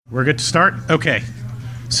We're good to start? Okay.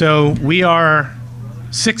 So we are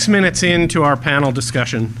 6 minutes into our panel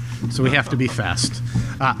discussion, so we have to be fast.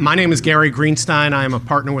 My name is Gary Greenstein. I am a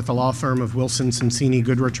partner with the law firm of Wilson, Sonsini,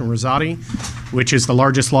 Goodrich & Rosati, which is the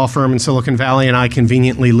largest law firm in Silicon Valley, and I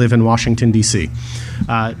conveniently live in Washington, D.C.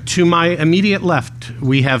 To my immediate left,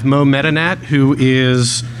 we have Mo Metanat, who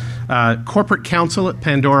is corporate counsel at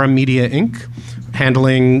Pandora Media, Inc.,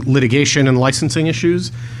 handling litigation and licensing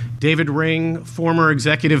issues. David Ring, former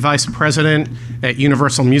executive vice president at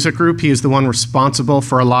Universal Music Group. He is the one responsible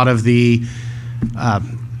for a lot of the,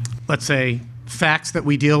 let's say, facts that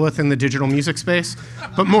we deal with in the digital music space.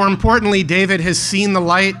 But more importantly, David has seen the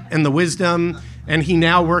light and the wisdom, and he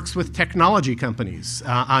now works with technology companies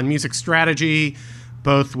on music strategy,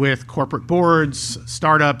 both with corporate boards,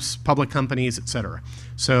 startups, public companies, et cetera.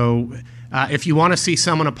 So if you want to see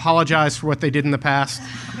someone apologize for what they did in the past,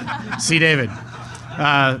 see David.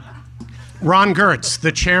 Ron Gertz,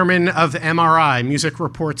 the chairman of MRI, Music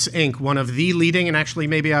Reports, Inc., one of the leading, and actually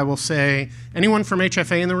maybe I will say, anyone from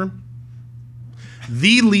HFA in the room?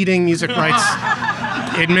 The leading music rights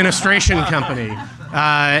administration company,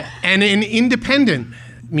 and an independent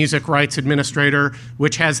music rights administrator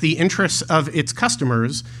which has the interests of its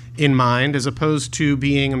customers in mind, as opposed to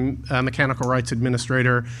being a mechanical rights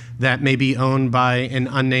administrator that may be owned by an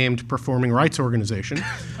unnamed performing rights organization.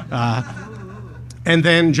 And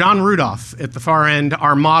then John Rudolph at the far end,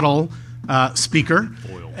 our model speaker,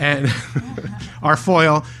 and our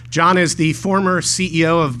foil. John is the former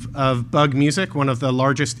CEO of Bug Music, one of the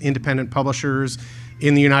largest independent publishers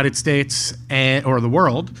in the United States or the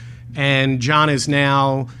world. And John is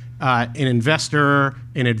now an investor,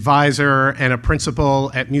 an advisor, and a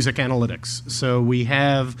principal at Music Analytics. So we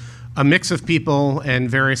have a mix of people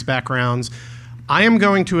and various backgrounds. I am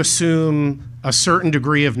going to assume a certain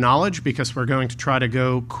degree of knowledge because we're going to try to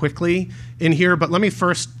go quickly in here. But let me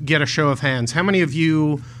first get a show of hands. How many of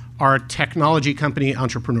you are technology company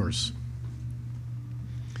entrepreneurs?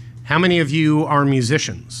 How many of you are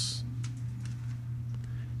musicians?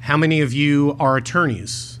 How many of you are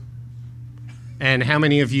attorneys? And how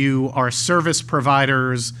many of you are service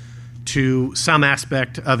providers to some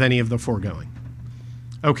aspect of any of the foregoing?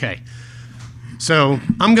 Okay. So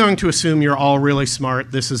I'm going to assume you're all really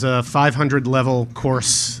smart. This is a 500-level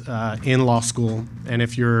course in law school, and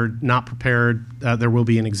if you're not prepared, there will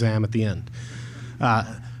be an exam at the end.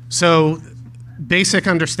 So basic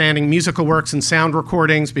understanding musical works and sound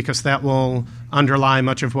recordings, because that will underlie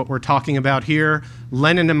much of what we're talking about here.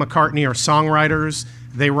 Lennon and McCartney are songwriters.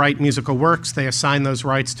 They write musical works. They assign those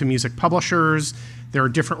rights to music publishers. There are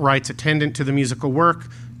different rights attendant to the musical work.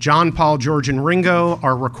 John, Paul, George, and Ringo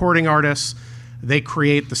are recording artists. They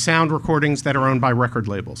create the sound recordings that are owned by record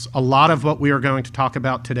labels. A lot of what we are going to talk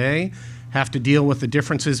about today have to deal with the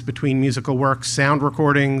differences between musical works, sound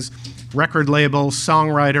recordings, record labels,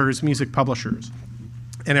 songwriters, music publishers,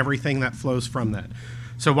 and everything that flows from that.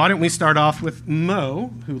 So why don't we start off with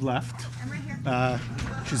Mo, who left. I'm right here.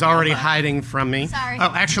 She's already hiding from me. Sorry.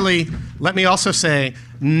 Oh, actually, let me also say,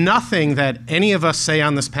 nothing that any of us say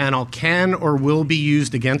on this panel can or will be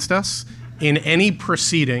used against us in any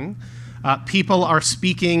proceeding. People are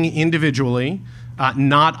speaking individually,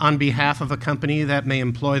 not on behalf of a company that may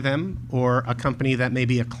employ them or a company that may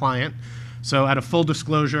be a client. So out of full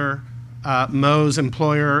disclosure, Mo's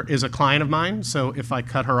employer is a client of mine, so if I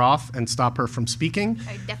cut her off and stop her from speaking,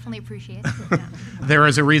 I definitely appreciate it. Yeah. there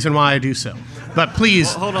is a reason why I do so. But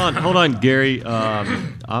please. Hold on, Gary.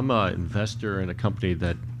 I'm an investor in a company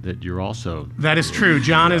that you're also. That is true.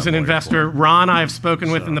 John is an investor. Ron I have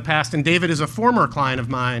spoken with in the past, and David is a former client of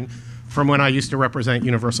mine from when I used to represent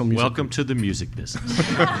Universal Music. Welcome to the music business.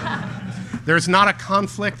 There's not a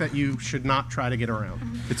conflict that you should not try to get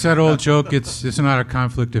around. It's that old joke, it's not a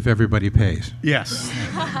conflict if everybody pays. Yes.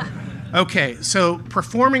 Okay, so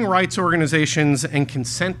performing rights organizations and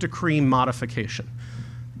consent decree modification.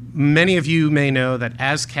 Many of you may know that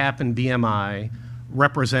ASCAP and BMI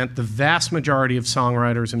represent the vast majority of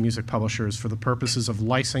songwriters and music publishers for the purposes of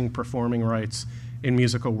licensing performing rights in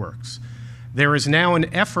musical works. There is now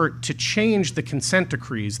an effort to change the consent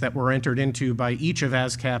decrees that were entered into by each of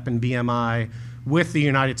ASCAP and BMI with the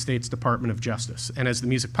United States Department of Justice. And as the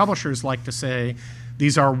music publishers like to say,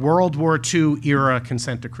 these are World War II era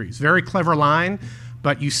consent decrees. Very clever line,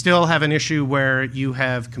 but you still have an issue where you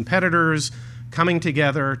have competitors coming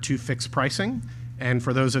together to fix pricing. And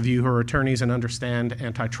for those of you who are attorneys and understand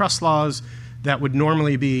antitrust laws, that would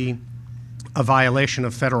normally be a violation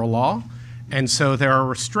of federal law. And so there are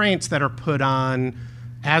restraints that are put on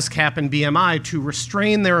ASCAP and BMI to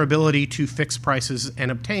restrain their ability to fix prices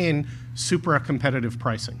and obtain supra-competitive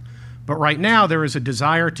pricing. But right now there is a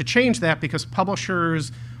desire to change that because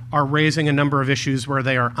publishers are raising a number of issues where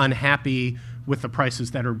they are unhappy with the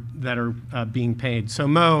prices that are being paid. So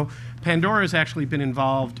Mo, Pandora has actually been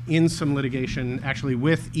involved in some litigation actually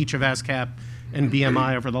with each of ASCAP and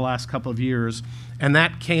BMI over the last couple of years, and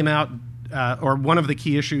that came out, or one of the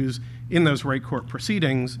key issues in those rate court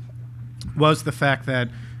proceedings was the fact that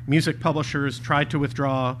music publishers tried to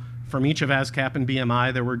withdraw from each of ASCAP and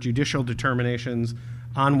BMI. There were judicial determinations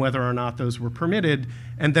on whether or not those were permitted,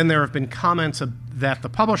 and then there have been comments that the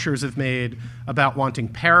publishers have made about wanting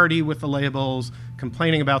parity with the labels,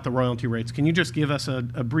 complaining about the royalty rates. Can you just give us a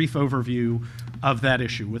brief overview of that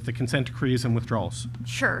issue with the consent decrees and withdrawals?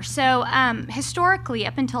 Sure. So historically,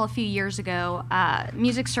 up until a few years ago,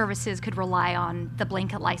 music services could rely on the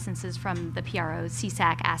blanket licenses from the PROs,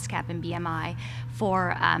 CSAC, ASCAP, and BMI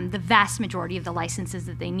for the vast majority of the licenses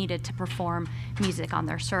that they needed to perform music on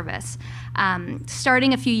their service.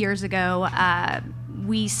 Starting a few years ago,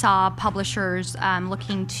 we saw publishers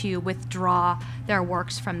looking to withdraw their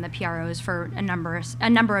works from the PROs for a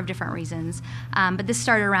number of different reasons. But this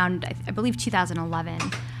started around, I believe, 2011.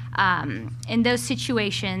 In those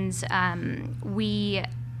situations, we,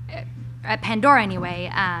 at Pandora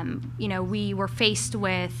anyway, we were faced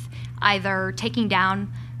with either taking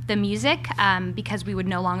down the music because we would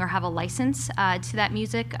no longer have a license to that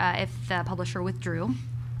music if the publisher withdrew.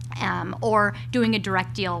 Or doing a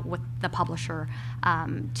direct deal with the publisher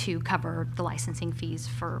to cover the licensing fees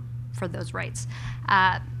for those rights.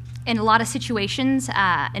 In a lot of situations,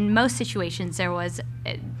 in most situations,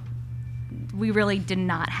 we really did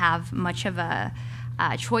not have much of a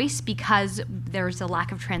choice because there's a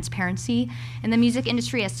lack of transparency in the music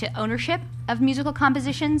industry as to ownership of musical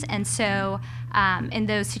compositions. And so in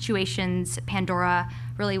those situations, Pandora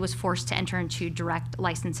really was forced to enter into direct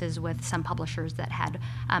licenses with some publishers that had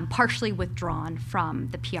partially withdrawn from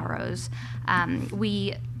the PROs.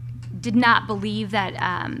 We did not believe that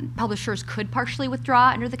publishers could partially withdraw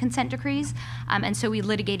under the consent decrees, and so we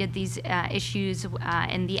litigated these issues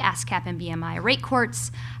in the ASCAP and BMI rate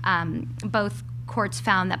courts. Both courts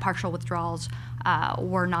found that partial withdrawals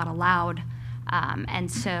were not allowed. And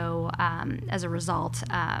so, as a result,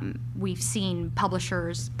 we've seen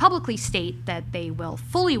publishers publicly state that they will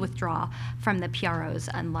fully withdraw from the PROs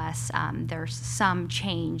unless there's some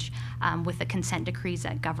change with the consent decrees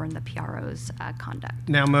that govern the PROs' conduct.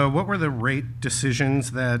 Now, Mo, what were the rate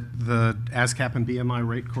decisions that the ASCAP and BMI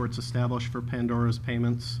rate courts established for Pandora's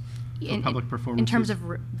payments? Public performances? In terms of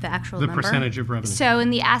the actual the number? Percentage of revenue. So in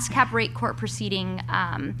the ASCAP rate court proceeding,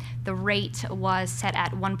 the rate was set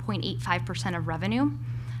at 1.85% of revenue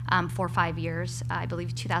for 5 years, I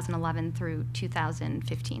believe 2011 through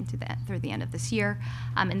 2015, through the end of this year.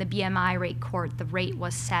 In the BMI rate court, the rate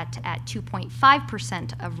was set at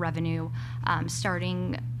 2.5% of revenue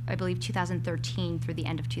starting, I believe, 2013 through the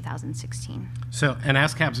end of 2016. So, and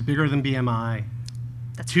ASCAP's bigger than BMI.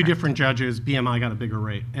 That's Two correct. different judges, BMI got a bigger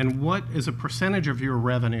rate. And what is a percentage of your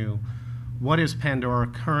revenue, what is Pandora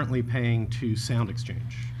currently paying to Sound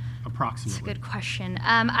Exchange, approximately? That's a good question.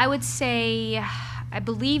 I would say, I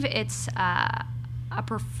believe it's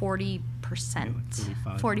upper 40%,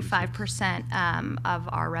 45% of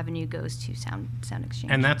our revenue goes to Sound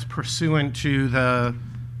Exchange. And that's pursuant to the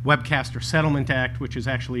Webcaster Settlement Act, which is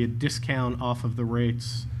actually a discount off of the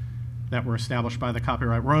rates that were established by the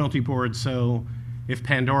Copyright Royalty Board. So if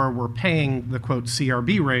Pandora were paying the, quote,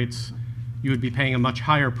 CRB rates, you would be paying a much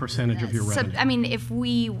higher percentage of your revenue. I mean, if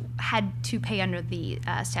we had to pay under the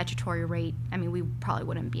statutory rate, I mean, we probably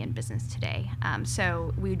wouldn't be in business today.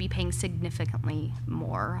 So we would be paying significantly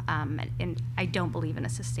more, and I don't believe in a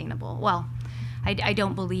sustainable, well, I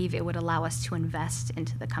don't believe it would allow us to invest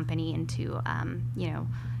into the company, into,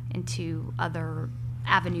 into other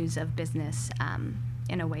avenues of business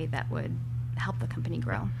in a way that would help the company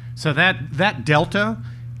grow. So that delta,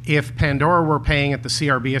 if Pandora were paying at the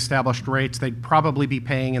CRB established rates, they'd probably be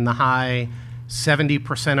paying in the high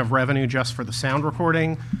 70% of revenue just for the sound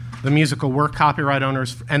recording. The musical work copyright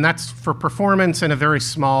owners, and that's for performance and a very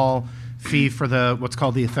small fee for the what's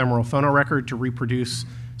called the ephemeral phonorecord to reproduce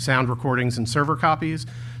sound recordings and server copies.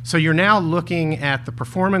 So you're now looking at the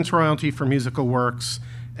performance royalty for musical works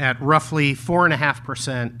at roughly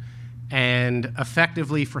 4.5%, and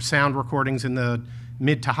effectively for sound recordings in the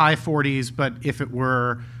mid to high 40s, but if it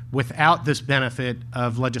were without this benefit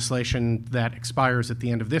of legislation that expires at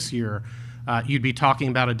the end of this year, you'd be talking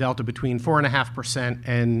about a delta between 4.5%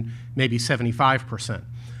 and maybe 75%.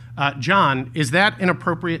 John, is that an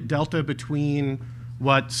appropriate delta between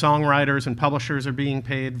what songwriters and publishers are being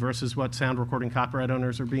paid versus what sound recording copyright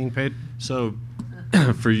owners are being paid? So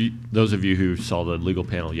for those of you who saw the legal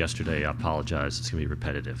panel yesterday, I apologize. It's going to be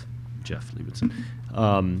repetitive. Jeff Liebenson.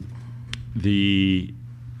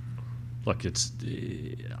 Look,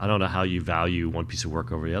 I don't know how you value one piece of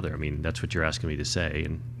work over the other. I mean, that's what you're asking me to say,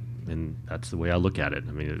 and that's the way I look at it.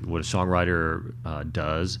 I mean, what a songwriter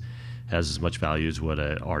does has as much value as what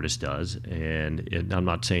an artist does, and I'm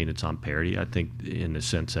not saying it's on parity. I think in the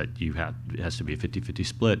sense that it has to be a 50-50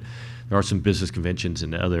 split. There are some business conventions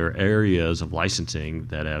in other areas of licensing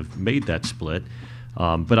that have made that split,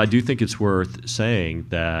 but I do think it's worth saying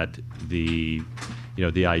that the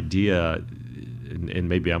idea, and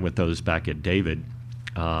maybe I'm going to throw this back at David,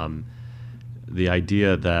 the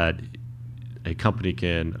idea that a company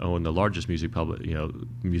can own the largest music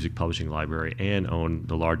publishing library and own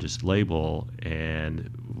the largest label,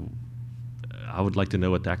 and I would like to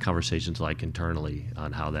know what that conversation's like internally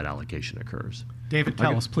on how that allocation occurs. David,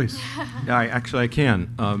 tell us, please. Yeah, I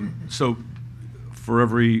can. So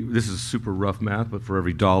this is super rough math, but for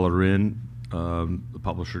every dollar in, the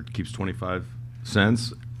publisher keeps 25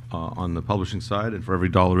 cents on the publishing side, and for every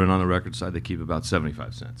dollar in on the record side, they keep about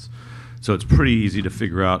 75 cents. So it's pretty easy to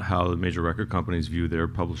figure out how the major record companies view their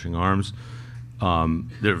publishing arms.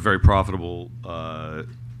 They're very profitable,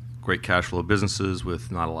 great cash flow businesses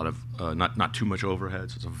with not a lot of not too much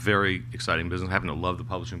overhead. So it's a very exciting business. I happen to love the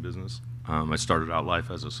publishing business. I started out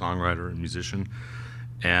life as a songwriter and musician,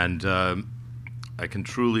 and I can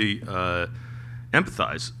truly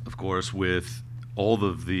empathize, of course, with all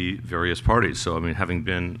of the various parties. So I mean, having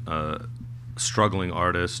been a struggling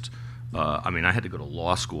artist. I had to go to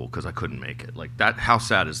law school because I couldn't make it. Like that, how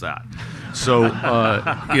sad is that? So,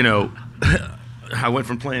 I went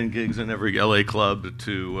from playing gigs in every LA club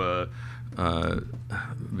to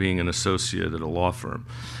being an associate at a law firm.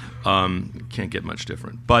 Can't get much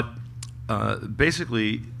different. But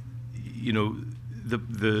basically,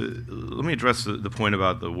 let me address the point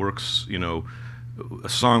about the works. A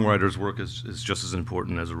songwriter's work is just as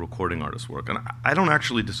important as a recording artist's work, and I don't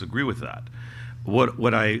actually disagree with that.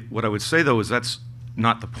 What I would say, though, is that's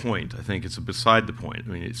not the point. I think it's beside the point. I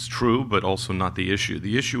mean, it's true, but also not the issue.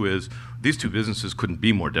 The issue is these two businesses couldn't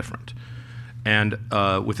be more different. And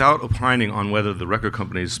without opining on whether the record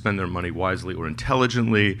companies spend their money wisely or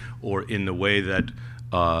intelligently or in the way that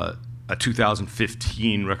a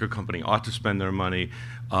 2015 record company ought to spend their money,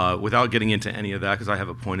 without getting into any of that, because I have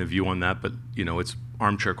a point of view on that, but it's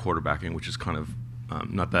armchair quarterbacking, which is kind of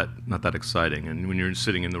not that exciting. And when you're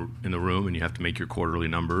sitting in the room and you have to make your quarterly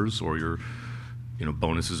numbers, or your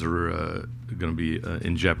bonuses are going to be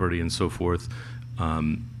in jeopardy and so forth,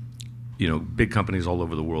 big companies all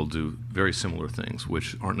over the world do very similar things,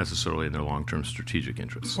 which aren't necessarily in their long-term strategic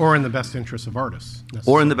interests, or in the best interests of artists.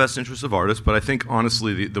 Or in the best interests of artists. But I think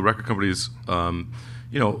honestly, the record companies, on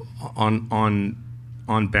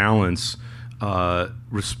balance,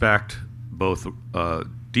 respect both.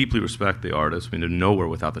 Deeply respect the artists. I mean, they're nowhere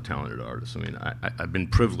without the talented artists. I mean, I've been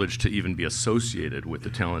privileged to even be associated with the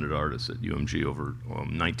talented artists at UMG over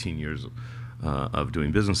 19 years of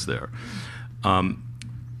doing business there. And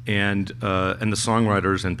the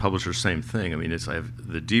songwriters and publishers, same thing. I mean, I have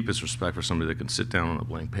the deepest respect for somebody that can sit down on a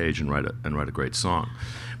blank page and write a great song.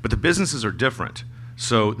 But the businesses are different.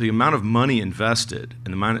 So the amount of money invested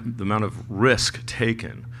and the amount of risk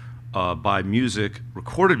taken by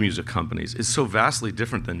recorded music companies is so vastly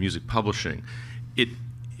different than music publishing.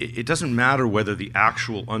 It doesn't matter whether the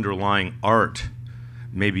actual underlying art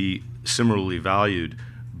may be similarly valued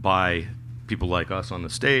by people like us on the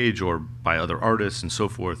stage or by other artists and so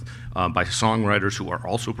forth, by songwriters who are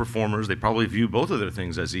also performers. They probably view both of their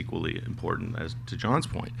things as equally important, as to John's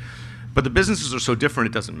point. But the businesses are so different,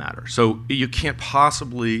 it doesn't matter. So you can't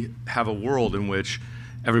possibly have a world in which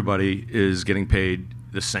everybody is getting paid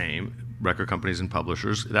the same, record companies and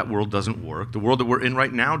publishers. That world doesn't work. The world that we're in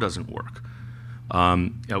right now doesn't work.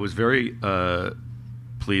 I was very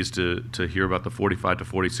pleased to hear about the 45 to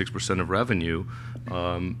 46% of revenue,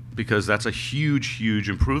 because that's a huge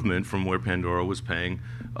improvement from where Pandora was paying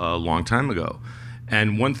a long time ago.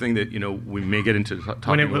 And one thing that we may get into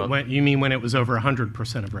talking about. You mean when it was over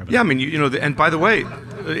 100% of revenue? Yeah, I mean and by the way,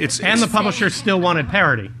 the publishers still wanted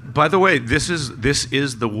parity. By the way, this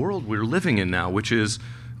is the world we're living in now, which is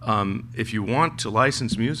if you want to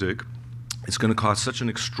license music, it's going to cost such an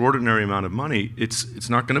extraordinary amount of money. It's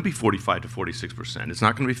not going to be 45 to 46%. It's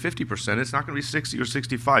not going to be 50%. It's not going to be 60 or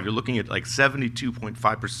 65. You're looking at like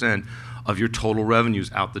 72.5% of your total revenues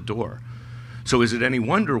out the door. So is it any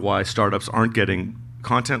wonder why startups aren't getting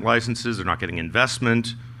content licenses? They're not getting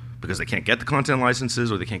investment because they can't get the content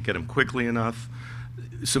licenses, or they can't get them quickly enough.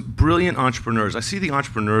 Some brilliant entrepreneurs. I see the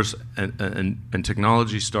entrepreneurs and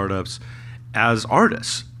technology startups as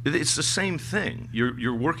artists. It's the same thing.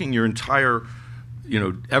 You're working your entire,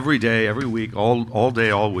 every day, every week, all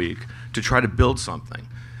day, all week to try to build something.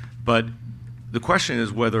 But the question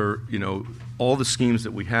is whether all the schemes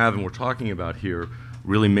that we have and we're talking about here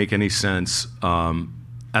really make any sense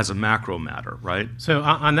as a macro matter, right? So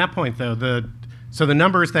on that point, though, the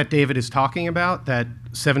numbers that David is talking about, that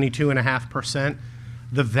 72.5%,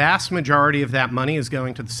 the vast majority of that money is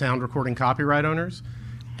going to the sound recording copyright owners,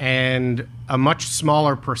 and a much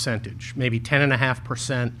smaller percentage, maybe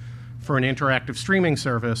 10.5% for an interactive streaming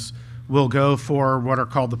service, will go for what are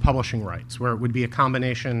called the publishing rights, where it would be a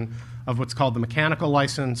combination of what's called the mechanical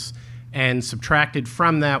license, and subtracted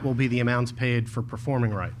from that will be the amounts paid for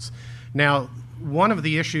performing rights. Now, one of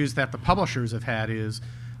the issues that the publishers have had is,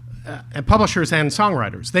 publishers and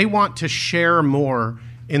songwriters, they want to share more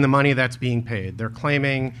in the money that's being paid. They're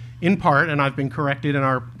claiming, in part, and I've been corrected in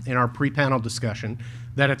our pre-panel discussion,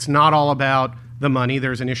 that it's not all about the money.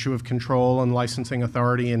 There's an issue of control and licensing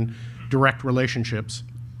authority and direct relationships.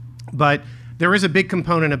 But there is a big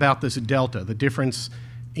component about this delta, the difference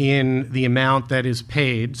in the amount that is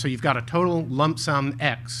paid. So you've got a total lump sum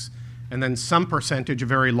X, and then some percentage, a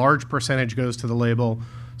very large percentage, goes to the label,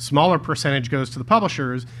 smaller percentage goes to the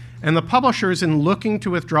publishers, and the publishers, in looking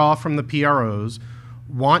to withdraw from the PROs,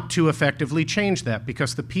 want to effectively change that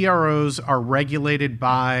because the PROs are regulated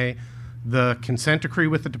by the consent decree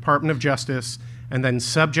with the Department of Justice and then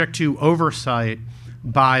subject to oversight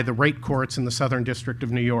by the rate courts in the Southern District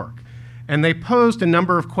of New York. And they posed a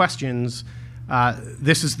number of questions.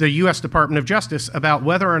 This is the U.S. Department of Justice about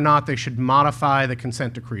whether or not they should modify the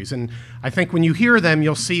consent decrees. And I think when you hear them,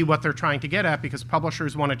 you'll see what they're trying to get at because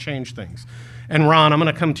publishers want to change things. And Ron, I'm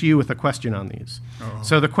going to come to you with a question on these. Uh-oh.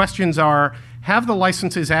 So the questions are, have the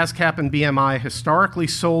licenses ASCAP and BMI historically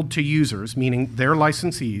sold to users, meaning their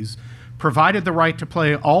licensees, provided the right to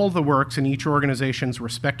play all the works in each organization's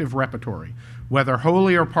respective repertory, whether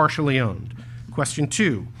wholly or partially owned? Question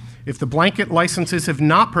 2. If the blanket licenses have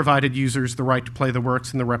not provided users the right to play the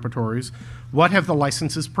works in the repertories, what have the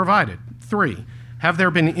licenses provided? 3, have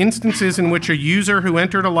there been instances in which a user who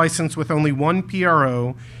entered a license with only one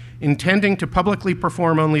PRO, intending to publicly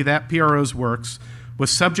perform only that PRO's works,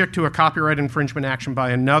 was subject to a copyright infringement action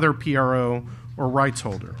by another PRO or rights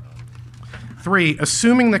holder? 3,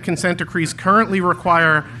 assuming the consent decrees currently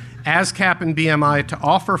require ASCAP and BMI to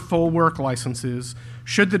offer full work licenses,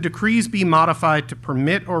 should the decrees be modified to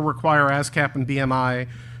permit or require ASCAP and BMI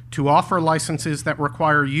to offer licenses that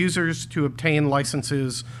require users to obtain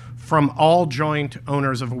licenses from all joint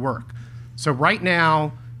owners of a work? So right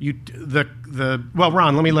now, well,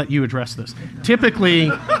 Ron, let me let you address this. Typically,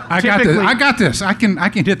 I got this. I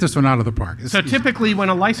can hit this one out of the park. Typically, when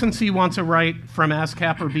a licensee wants a right from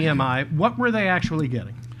ASCAP or BMI, what were they actually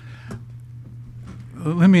getting?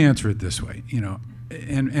 Let me answer it this way.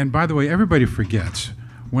 And by the way, everybody forgets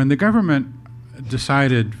when the government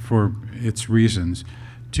decided, for its reasons,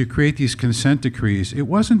 to create these consent decrees. It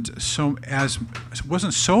wasn't solely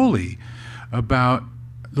about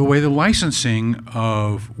the way the licensing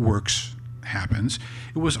of works happens.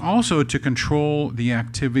 It was also to control the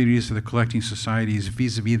activities of the collecting societies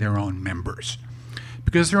vis-a-vis their own members,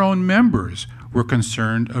 because their own members were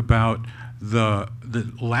concerned about the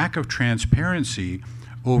lack of transparency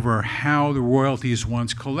over how the royalties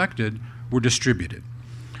once collected were distributed.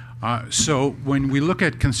 So when we look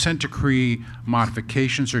at consent decree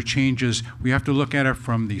modifications or changes, we have to look at it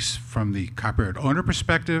from the copyright owner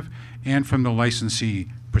perspective and from the licensee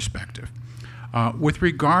perspective. With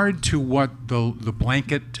regard to what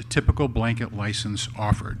the typical blanket license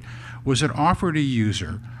offered, was it offered a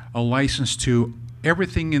user a license to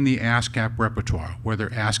everything in the ASCAP repertoire, whether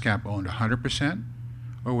ASCAP owned 100%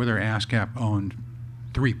 or whether ASCAP owned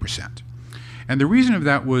 3%. And the reason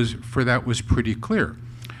for that was pretty clear,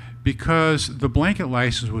 because the blanket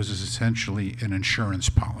license was essentially an insurance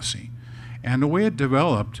policy. And the way it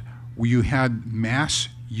developed, you had mass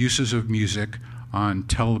uses of music on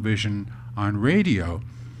television, on radio,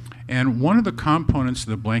 and one of the components of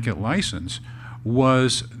the blanket license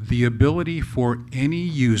was the ability for any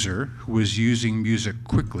user who was using music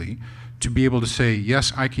quickly to be able to say,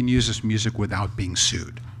 yes, I can use this music without being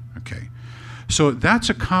sued. Okay. So that's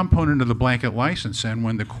a component of the blanket license, and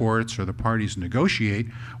when the courts or the parties negotiate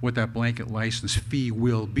what that blanket license fee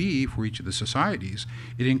will be for each of the societies,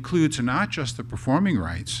 it includes not just the performing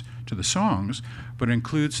rights to the songs, but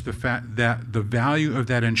includes the fact that the value of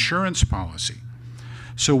that insurance policy.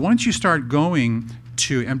 So once you start going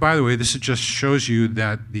to, and by the way, this just shows you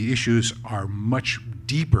that the issues are much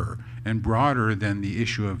deeper and broader than the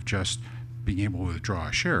issue of just being able to withdraw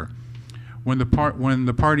a share. When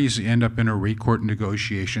the parties end up in a rate court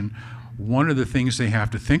negotiation, one of the things they have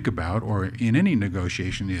to think about, or in any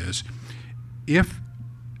negotiation, is if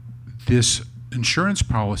this insurance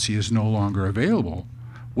policy is no longer available,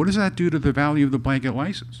 What does that do to the value of the blanket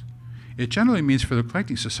license? It generally means for the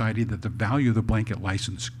collecting society that the value of the blanket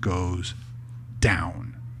license goes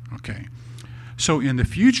down. Okay. So in the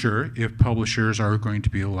future, if publishers are going to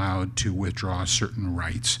be allowed to withdraw certain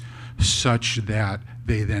rights such that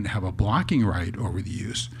they then have a blocking right over the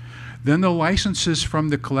use, then the licenses from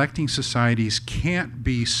the collecting societies can't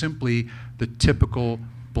be simply the typical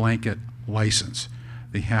blanket license.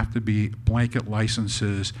 They have to be blanket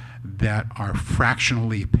licenses that are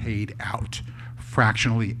fractionally paid out,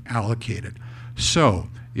 fractionally allocated. So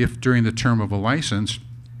if during the term of a license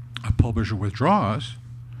a publisher withdraws,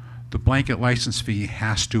 the blanket license fee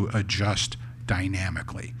has to adjust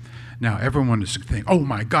dynamically. Now, everyone is thinking, oh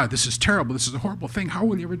my God, this is terrible, this is a horrible thing, how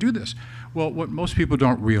will you ever do this? Well, what most people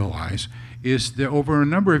don't realize is that over a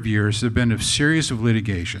number of years, there have been a series of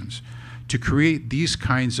litigations to create these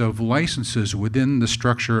kinds of licenses within the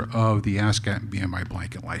structure of the ASCAP and BMI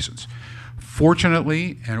blanket license.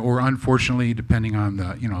 Fortunately, or unfortunately, depending on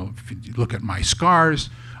the, if you look at my scars,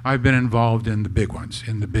 I've been involved in the big ones,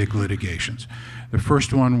 in the big litigations. The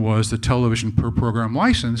first one was the television per program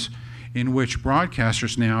license, in which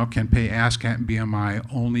broadcasters now can pay ASCAP and BMI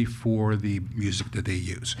only for the music that they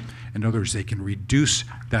use. In other words, they can reduce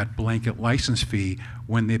that blanket license fee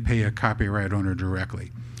when they pay a copyright owner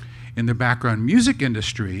directly. In the background music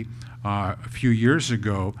industry, a few years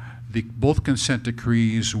ago, both consent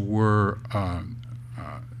decrees were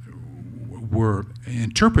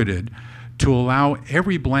interpreted to allow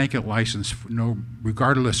every blanket license,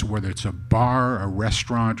 regardless of whether it's a bar, a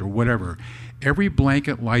restaurant, or whatever, every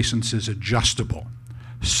blanket license is adjustable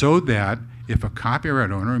so that if a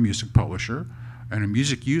copyright owner, a music publisher, and a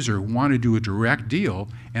music user want to do a direct deal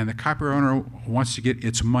and the copyright owner wants to get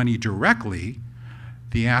its money directly,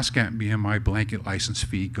 the ASCAP and BMI blanket license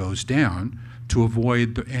fee goes down to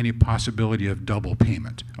avoid any possibility of double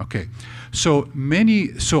payment. Okay, so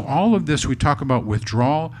all of this, we talk about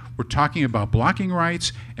withdrawal, we're talking about blocking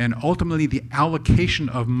rights, and ultimately the allocation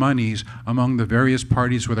of monies among the various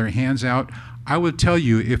parties with their hands out. I would tell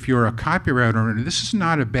you, if you're a copyright owner, this is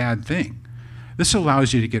not a bad thing. This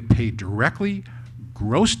allows you to get paid directly,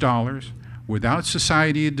 gross dollars, without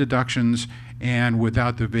society deductions, and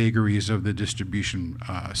without the vagaries of the distribution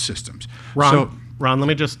systems. Ron, let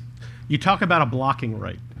me just, you talk about a blocking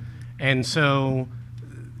right. And so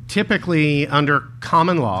typically under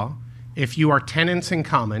common law, if you are tenants in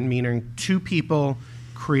common, meaning two people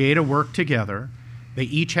create a work together, they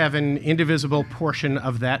each have an indivisible portion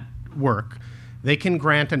of that work, they can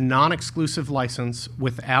grant a non-exclusive license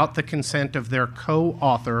without the consent of their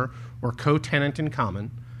co-author or co-tenant in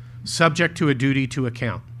common, subject to a duty to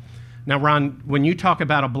account. Now, Ron, when you talk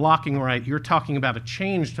about a blocking right, you're talking about a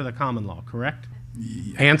change to the common law, correct?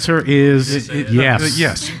 Answer is yes.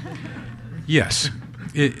 Yes. Yes.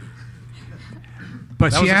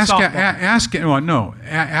 But see, ASCAP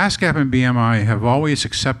and BMI have always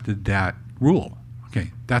accepted that rule.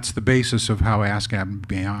 Okay, that's the basis of how ASCAP and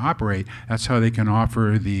BMI operate. That's how they can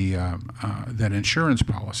offer the that insurance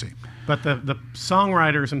policy. But the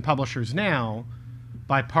songwriters and publishers now,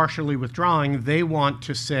 by partially withdrawing, they want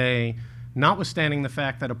to say, notwithstanding the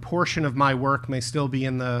fact that a portion of my work may still be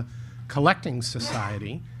in the collecting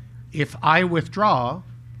society, if I withdraw,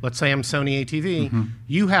 let's say I'm Sony ATV,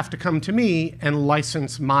 you have to come to me and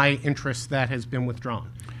license my interest that has been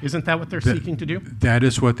withdrawn. Isn't that what they're seeking to do? That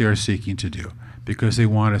is what they're seeking to do, because they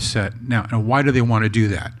want to set, now why do they want to do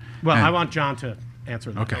that? Well, I want John to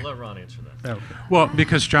answer that. Okay. I'll let Ron answer that. Okay. Well,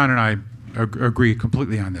 because John and I agree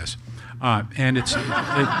completely on this. And it's,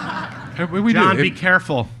 we John, do. be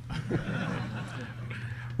careful.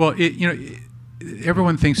 Well,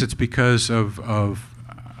 everyone thinks it's because of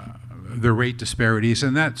the rate disparities,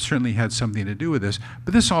 and that certainly had something to do with this.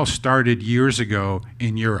 But this all started years ago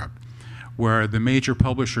in Europe, where the major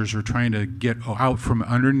publishers were trying to get out from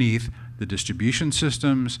underneath the distribution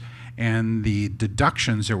systems and the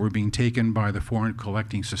deductions that were being taken by the foreign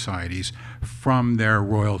collecting societies from their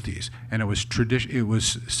royalties. And it was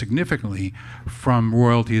significantly from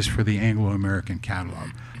royalties for the Anglo-American catalog.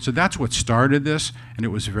 So that's what started this, and it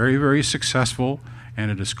was very, very successful, and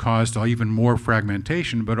it has caused even more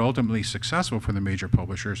fragmentation, but ultimately successful for the major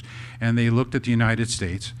publishers. And they looked at the United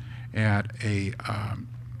States at a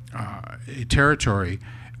territory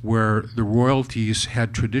where the royalties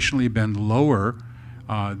had traditionally been lower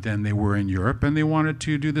than they were in Europe, and they wanted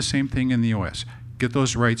to do the same thing in the US. Get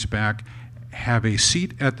those rights back, have a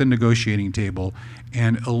seat at the negotiating table,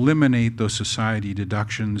 and eliminate those society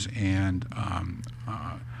deductions and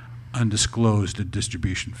undisclosed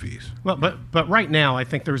distribution fees. Well, but right now, I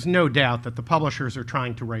think there's no doubt that the publishers are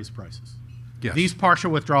trying to raise prices. Yes. These partial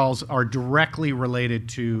withdrawals are directly related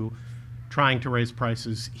to trying to raise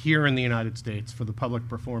prices here in the United States for the public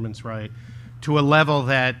performance right to a level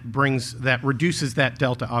that reduces that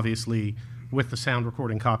delta, obviously, with the sound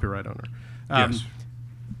recording copyright owner. Yes.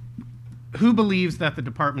 Who believes that the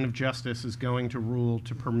Department of Justice is going to rule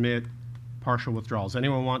to permit partial withdrawals?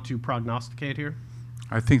 Anyone want to prognosticate here?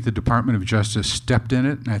 I think the Department of Justice stepped in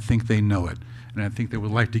it, and I think they know it. And I think they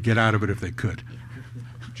would like to get out of it if they could.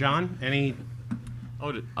 John, any?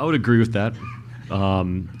 I would agree with that.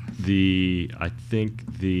 I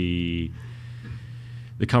think the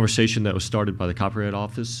conversation that was started by the Copyright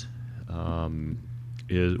Office and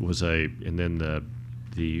then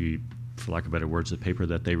the for lack of better words, the paper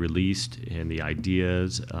that they released and the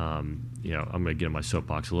ideas. I'm going to get in my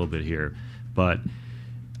soapbox a little bit here, but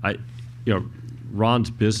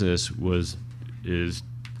Ron's business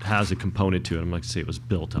has a component to it. I'm not going to say it was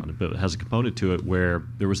built on it, but it has a component to it where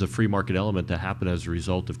there was a free market element that happened as a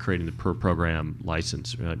result of creating the per program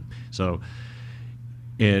license. Right? So,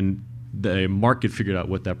 and the market figured out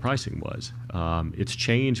what that pricing was. It's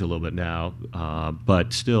changed a little bit now,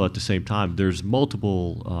 but still at the same time, there's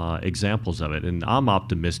multiple examples of it. And I'm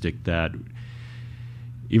optimistic that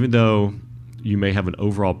even though you may have an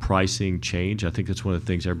overall pricing change, I think that's one of the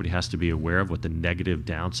things everybody has to be aware of, what the negative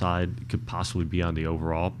downside could possibly be on the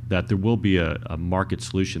overall, that there will be a market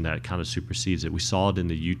solution that kind of supersedes it. We saw it in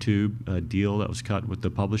the YouTube deal that was cut with the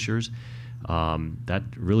publishers. That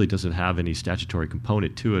really doesn't have any statutory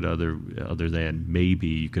component to it other than maybe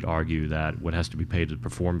you could argue that what has to be paid to the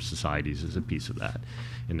performance societies is a piece of that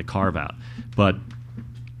in the carve-out. But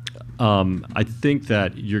I think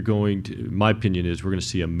that my opinion is we're going to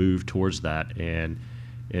see a move towards that, and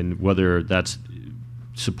whether that's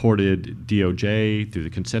supported DOJ through the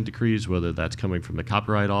consent decrees, whether that's coming from the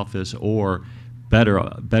Copyright Office, or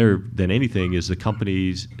better than anything is the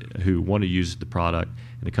companies who want to use the product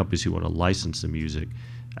and the companies who want to license the music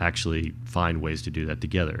actually find ways to do that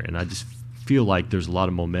together. And I just feel like there's a lot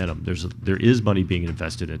of momentum. There is money being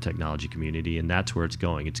invested in the technology community, and that's where it's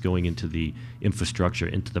going. It's going into the infrastructure,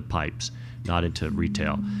 into the pipes, not into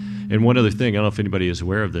retail. And one other thing, I don't know if anybody is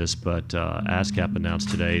aware of this, but ASCAP announced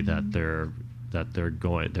today that they're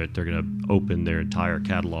going to open their entire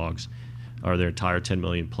catalogs, or their entire 10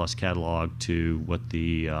 million plus catalog, to what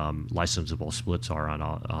the licensable splits are on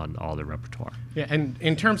all their repertoire. Yeah, and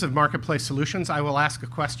in terms of marketplace solutions, I will ask a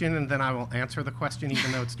question and then I will answer the question,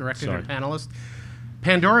 even though it's directed at panelists.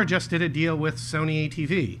 Pandora just did a deal with Sony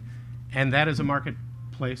ATV, and that is a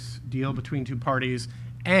marketplace deal between two parties,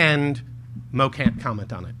 and Mo can't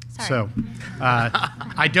comment on it. Sorry. So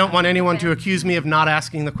I don't want anyone to accuse me of not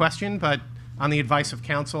asking the question, but on the advice of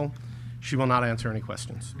counsel, she will not answer any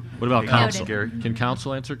questions. What about counsel? Gary? Can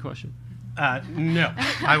counsel answer a question? No,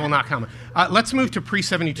 I will not comment. Let's move to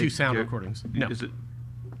pre-72 sound recordings. No. Is it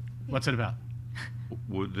What's it about?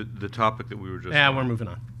 the topic that we were just Yeah, on? we're moving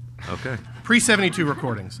on. Okay. Pre-72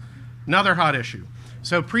 recordings. Another hot issue.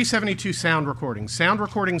 So pre-72 sound recordings. Sound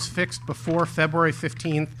recordings fixed before February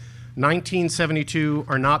 15th, 1972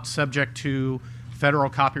 are not subject to federal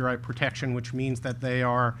copyright protection, which means that they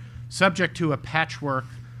are subject to a patchwork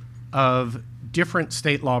of different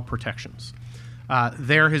state law protections.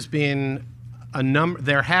 There have been a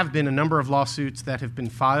number of lawsuits that have been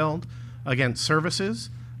filed against services,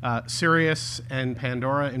 Sirius and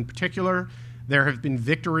Pandora in particular. There have been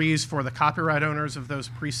victories for the copyright owners of those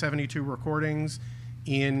pre-72 recordings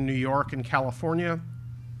in New York and California.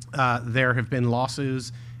 There have been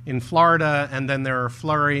losses in Florida, and then there are a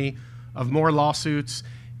flurry of more lawsuits.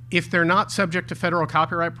 If they're not subject to federal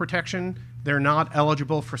copyright protection, they're not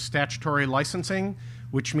eligible for statutory licensing,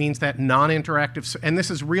 which means that non-interactive, and this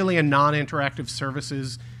is really a non-interactive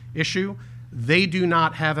services issue, they do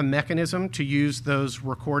not have a mechanism to use those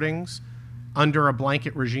recordings under a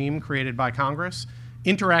blanket regime created by Congress.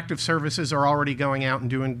 Interactive services are already going out and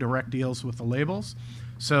doing direct deals with the labels,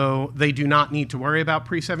 so they do not need to worry about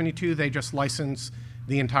pre-72. They just license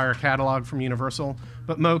the entire catalog from Universal.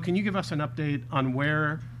 But Mo, can you give us an update on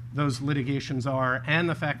where those litigations are, and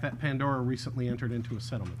the fact that Pandora recently entered into a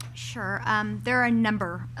settlement? Sure. There are a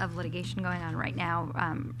number of litigation going on right now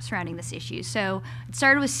surrounding this issue. So it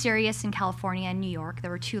started with Sirius in California and New York.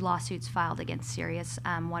 There were 2 lawsuits filed against Sirius,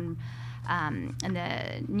 one in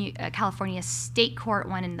the California state court,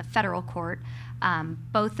 one in the federal court. In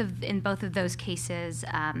both of those cases,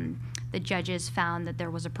 the judges found that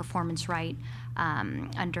there was a performance right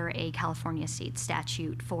under a California state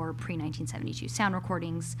statute for pre-1972 sound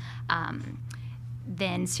recordings.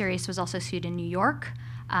 Then Sirius was also sued in New York,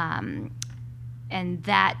 in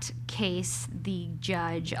that case, the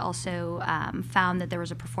judge also found that there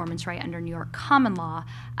was a performance right under New York common law,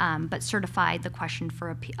 but certified the question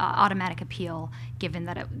for automatic appeal, given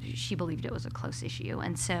that she believed it was a close issue.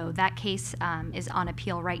 And so that case is on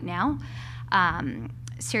appeal right now.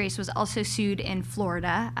 Sirius was also sued in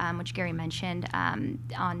Florida, which Gary mentioned.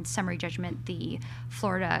 On summary judgment, the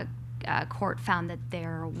Florida court found that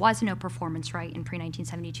there was no performance right in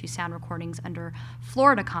pre-1972 sound recordings under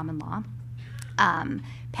Florida common law.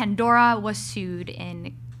 Pandora was sued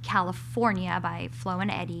in California by Flo and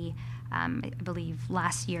Eddie, I believe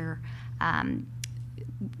last year.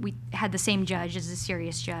 We had the same judge as the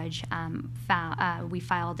Sirius judge. We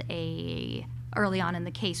filed early on in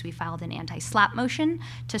the case, we filed an anti-SLAPP motion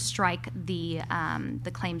to strike the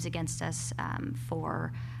claims against us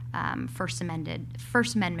for First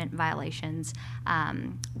Amendment violations.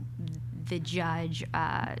 The judge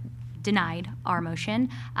denied our motion,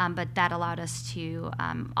 but that allowed us to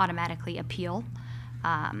automatically appeal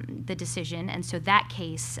the decision, and so that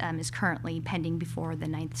case is currently pending before the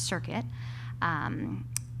Ninth Circuit.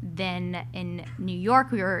 Then in New York,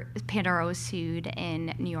 Pandora was sued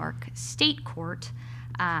in New York State Court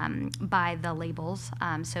by the labels,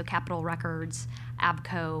 so Capitol Records,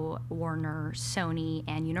 ABKCO, Warner, Sony,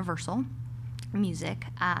 and Universal Music,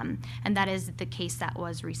 and that is the case that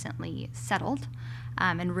was recently settled,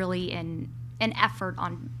 and really an effort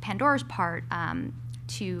on Pandora's part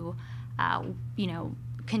to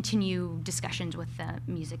continue discussions with the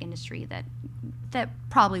music industry that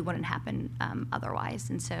probably wouldn't happen otherwise.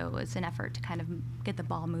 And so it's an effort to kind of get the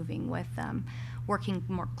ball moving with working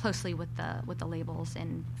more closely with the labels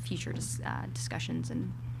in future discussions.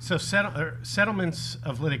 And so settlements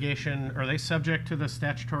of litigation, are they subject to the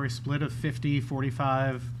statutory split of 50,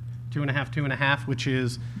 45, 2.5, 2.5, which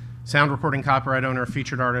is sound recording copyright owner,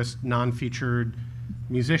 featured artist, non-featured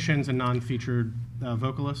musicians, and non-featured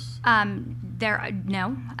vocalists?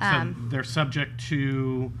 No. So they're subject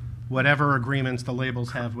to whatever agreements the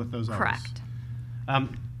labels have with those artists. Correct.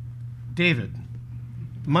 David,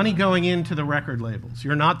 money going into the record labels.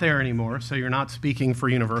 You're not there anymore, so you're not speaking for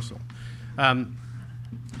Universal.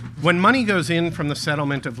 When money goes in from the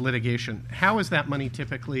settlement of litigation, how is that money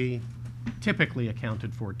typically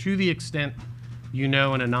accounted for, to the extent you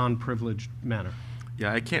know in a non-privileged manner?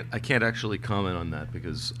 Yeah, I can't actually comment on that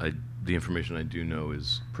because the information I do know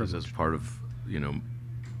is as part of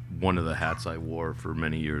one of the hats I wore for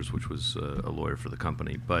many years, which was a lawyer for the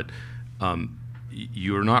company. But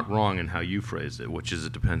you're not wrong in how you phrased it, which is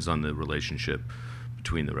it depends on the relationship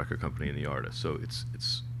between the record company and the artist. So it's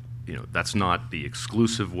that's not the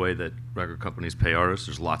exclusive way that record companies pay artists.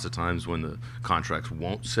 There's lots of times when the contracts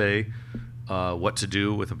won't say what to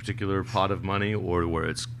do with a particular pot of money, or where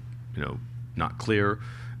it's not clear.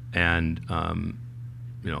 And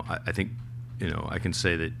I think I can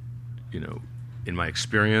say that in my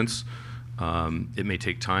experience, it may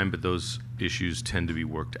take time, but those issues tend to be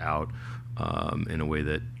worked out in a way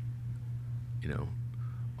that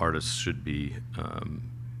artists should be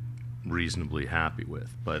reasonably happy with.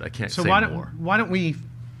 But I can't say more. So why don't we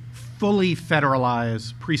fully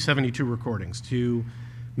federalize pre-72 recordings to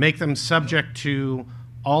make them subject to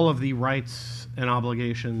all of the rights and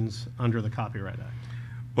obligations under the Copyright Act?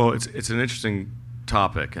 Well, it's an interesting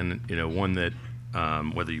topic, and one that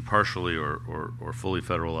whether you partially or fully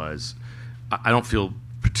federalize, I don't feel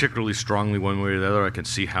particularly strongly one way or the other. I can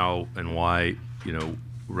see how and why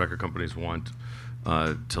record companies want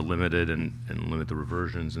to limit it and limit the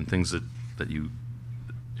reversions and things that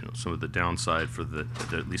some of the downside for the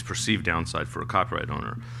at least perceived downside for a copyright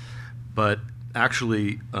owner. But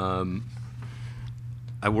actually,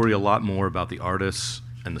 I worry a lot more about the artists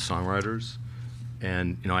and the songwriters.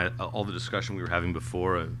 And all the discussion we were having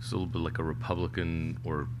before, it's a little bit like a Republican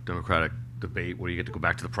or Democratic debate where you get to go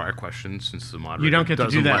back to the prior question since the moderator you don't get to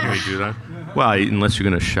do that. Doesn't let me do that. Well, unless you're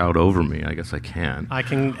going to shout over me, I guess I can. I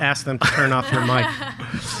can ask them to turn off your mic.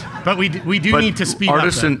 But we do need to speed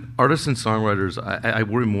artists up. Artists and songwriters, I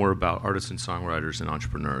worry more about artists and songwriters and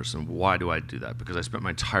entrepreneurs. And why do I do that? Because I spent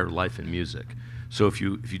my entire life in music. So if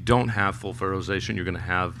you don't have full federalization, you're going to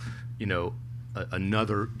have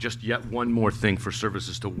yet one more thing for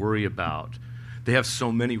services to worry about. They have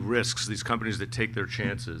so many risks, these companies that take their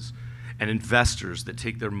chances, and investors that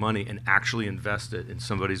take their money and actually invest it in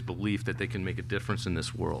somebody's belief that they can make a difference in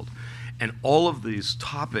this world. And all of these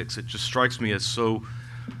topics, it just strikes me as so,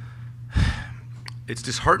 it's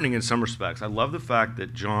disheartening in some respects. I love the fact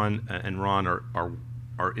that John and Ron are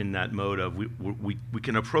in that mode of we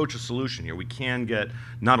can approach a solution here. We can get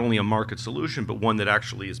not only a market solution, but one that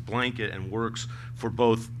actually is blanket and works for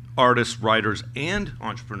both artists, writers, and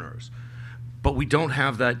entrepreneurs. But we don't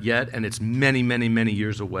have that yet, and it's many, many, many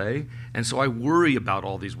years away. And so I worry about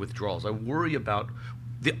all these withdrawals. I worry about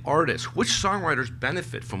the artists. Which songwriters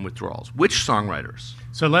benefit from withdrawals? Which songwriters?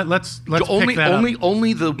 So let's only pick that only up.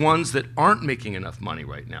 only the ones that aren't making enough money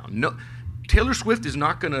right now. No, Taylor Swift is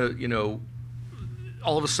not going to,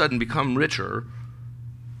 all of a sudden become richer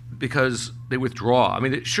because they withdraw. I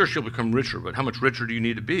mean, sure, she'll become richer, but how much richer do you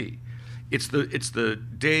need to be? It's the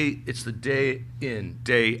day in,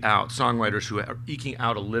 day out songwriters who are eking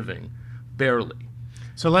out a living, barely.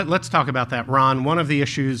 So let's talk about that, Ron. One of the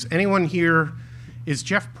issues. Anyone here? Is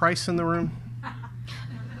Jeff Price in the room?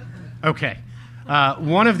 Okay.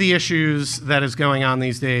 One of the issues that is going on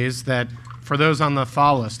these days that, for those on the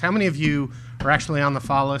FA list, how many of you are actually on the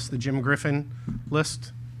FA list, the Jim Griffin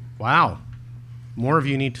list? Wow. More of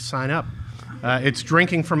you need to sign up. It's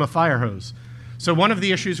drinking from a fire hose. So one of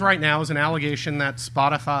the issues right now is an allegation that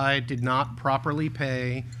Spotify did not properly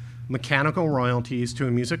pay mechanical royalties to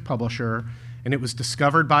a music publisher, and it was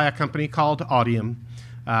discovered by a company called Audium.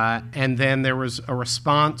 And then there was a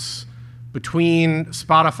response between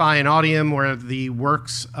Spotify and Audium where the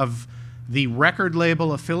works of the record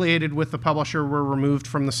label affiliated with the publisher were removed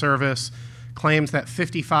from the service, claims that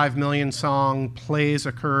 55 million song plays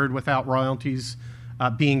occurred without royalties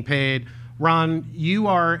being paid. Ron, you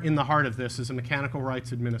are in the heart of this as a mechanical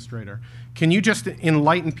rights administrator. Can you just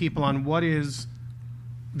enlighten people on what is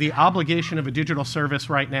the obligation of a digital service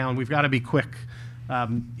right now? And we've got to be quick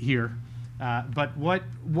here. But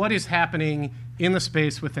what is happening in the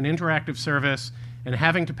space with an interactive service and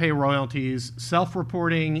having to pay royalties,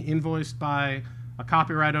 self-reporting, invoiced by a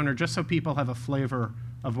copyright owner, just so people have a flavor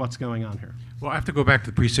of what's going on here? Well, I have to go back to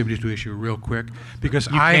the pre-72 issue real quick because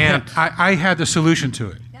You can't. I had the solution to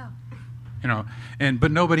it. Yeah.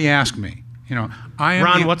 But nobody asked me.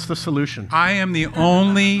 Ron, what's the solution? I am the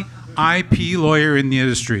only IP lawyer in the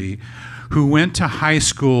industry who went to high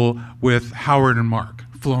school with Howard and Mark,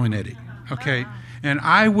 Flo and Eddie. Okay, and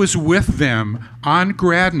I was with them on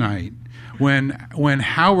grad night when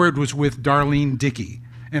Howard was with Darlene Dickey,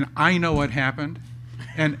 and I know what happened.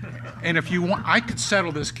 And if you want, I could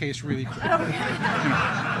settle this case really quick.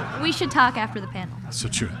 We should talk after the panel. So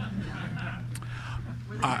true.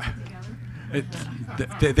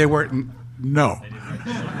 They were no.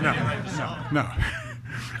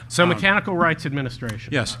 So mechanical rights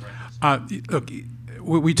administration. Yes. Look,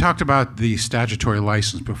 we talked about the statutory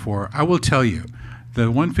license before. I will tell you, the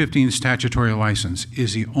 115 statutory license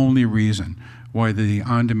is the only reason why the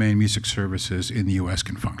on-demand music services in the U.S.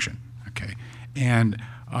 can function. Okay, and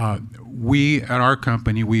we at our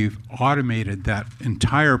company, we've automated that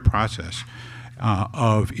entire process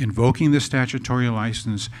of invoking the statutory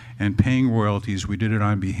license and paying royalties. We did it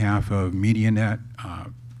on behalf of MediaNet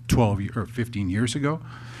 12 or 15 years ago.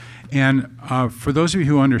 And for those of you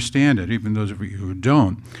who understand it, even those of you who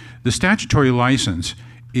don't, the statutory license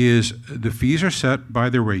is the fees are set by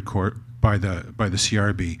the rate court, by the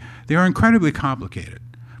CRB. They are incredibly complicated.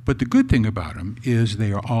 But the good thing about them is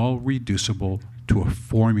they are all reducible to a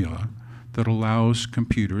formula that allows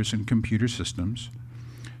computers and computer systems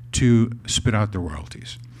to spit out the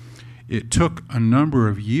royalties. It took a number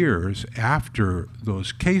of years after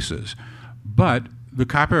those cases, but the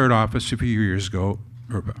Copyright Office a few years ago,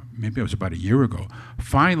 or maybe it was about a year ago,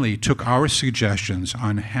 finally took our suggestions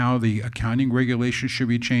on how the accounting regulations should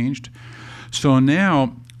be changed. So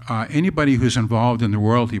now anybody who's involved in the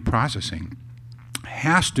royalty processing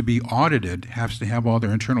has to be audited, has to have all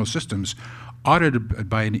their internal systems audited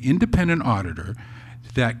by an independent auditor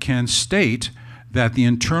that can state that the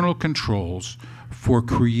internal controls for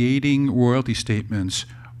creating royalty statements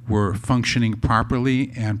were functioning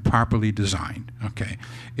properly and properly designed. Okay,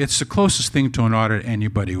 it's the closest thing to an audit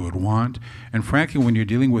anybody would want. And frankly, when you're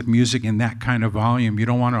dealing with music in that kind of volume, you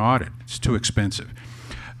don't want to audit. It's too expensive.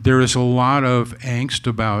 There is a lot of angst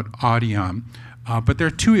about Audium, but there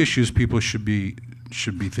are two issues people should be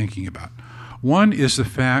thinking about. One is the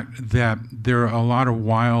fact that there are a lot of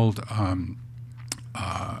wild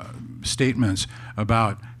statements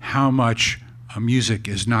about how much music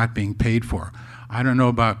is not being paid for. I don't know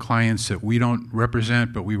about clients that we don't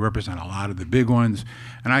represent, but we represent a lot of the big ones.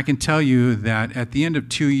 And I can tell you that at the end of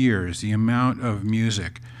 2 years, the amount of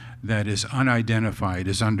music that is unidentified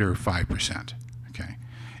is under 5%. Okay,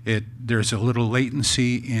 there's a little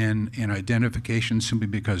latency in identification simply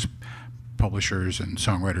because publishers and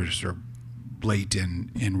songwriters are late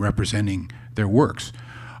in representing their works,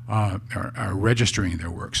 are registering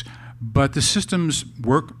their works. But the systems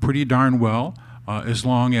work pretty darn well. As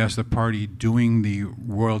long as the party doing the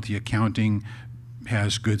royalty accounting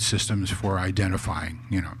has good systems for identifying,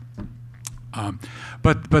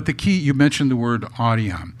 But the key, you mentioned the word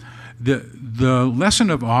Audium. The lesson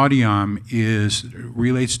of Audiam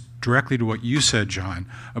relates directly to what you said, John,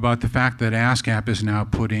 about the fact that ASCAP is now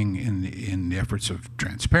putting, in the efforts of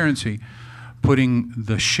transparency, putting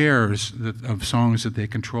the shares of songs that they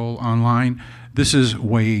control online. This is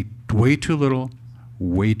way too little,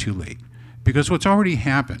 way too late. Because what's already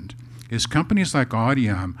happened is companies like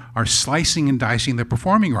Audiam are slicing and dicing the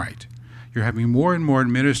performing right. You're having more and more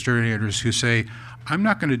administrators who say, I'm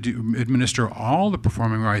not going to administer all the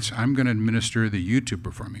performing rights. I'm going to administer the YouTube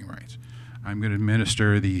performing rights. I'm going to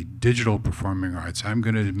administer the digital performing rights. I'm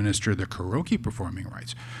going to administer the karaoke performing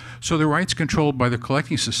rights. So the rights controlled by the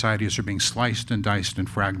collecting societies are being sliced and diced and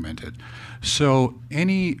fragmented. So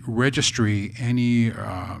any registry, any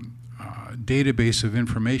database of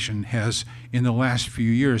information has, in the last few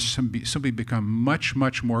years, simply become much,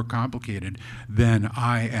 much more complicated than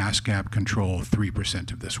ASCAP control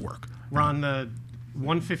 3% of this work. Ron, the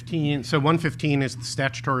 115, so 115 is the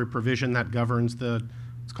statutory provision that governs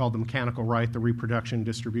it's called the mechanical right, the reproduction and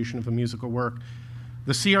distribution of a musical work.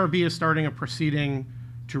 The CRB is starting a proceeding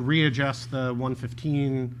to readjust the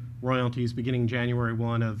 115 royalties beginning January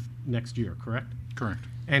 1 of next year, correct? Correct.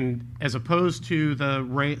 And as opposed to the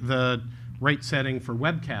rate setting for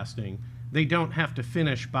webcasting, they don't have to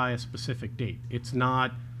finish by a specific date. It's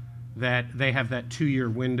not that they have that 2-year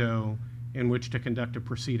window in which to conduct a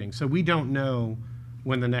proceeding. So we don't know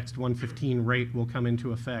when the next 115 rate will come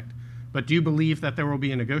into effect. But do you believe that there will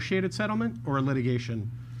be a negotiated settlement or a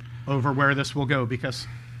litigation over where this will go? Because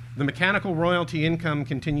the mechanical royalty income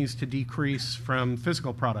continues to decrease from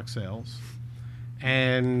physical product sales,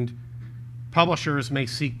 and publishers may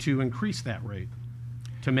seek to increase that rate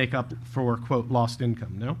to make up for, quote, lost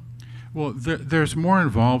income, no? Well, there's more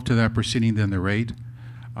involved to that proceeding than the rate.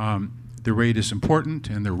 The rate is important,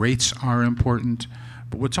 and the rates are important.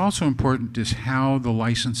 But what's also important is how the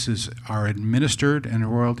licenses are administered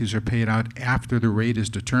and royalties are paid out after the rate is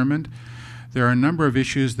determined. There are a number of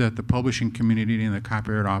issues that the publishing community and the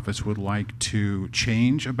Copyright Office would like to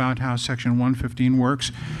change about how Section 115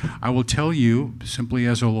 works. I will tell you, simply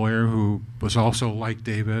as a lawyer who was also, like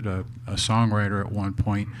David, a songwriter at one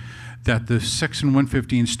point, that the Section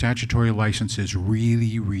 115 statutory license is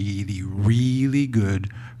really, really, really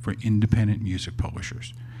good for independent music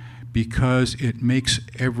publishers, because it makes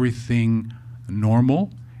everything normal,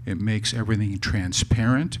 it makes everything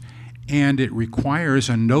transparent, and it requires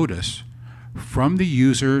a notice from the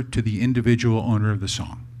user to the individual owner of the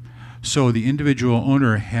song. So the individual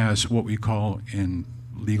owner has what we call, in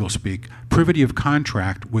legal speak, privity of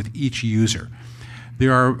contract with each user.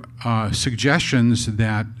 There are suggestions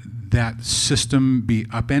that that system be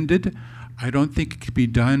upended. I don't think it could be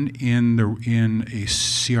done in a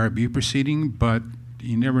CRB proceeding, but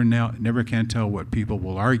you never can tell what people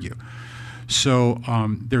will argue. So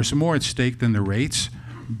there's more at stake than the rates,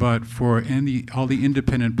 but for all the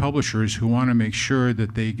independent publishers who want to make sure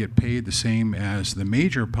that they get paid the same as the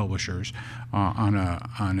major publishers on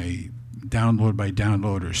a download by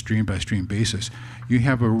download or stream by stream basis, you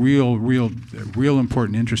have a real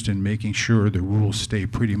important interest in making sure the rules stay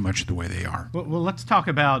pretty much the way they are. Well, let's talk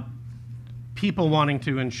about people wanting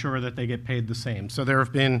to ensure that they get paid the same. So there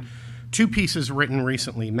have been 2 pieces written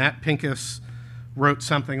recently. Matt Pincus wrote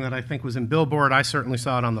something that I think was in Billboard. I certainly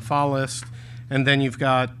saw it on the Fall List. And then you've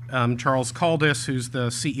got Charles Caldis, who's the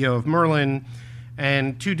CEO of Merlin,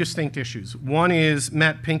 and 2 distinct issues. One is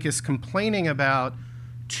Matt Pincus complaining about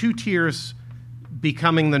 2 tiers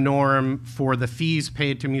becoming the norm for the fees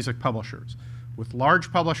paid to music publishers, with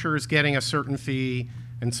large publishers getting a certain fee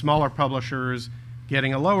and smaller publishers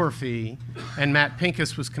getting a lower fee. And Matt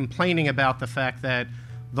Pincus was complaining about the fact that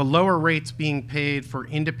the lower rates being paid for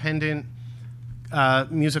independent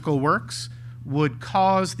musical works would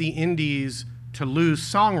cause the indies to lose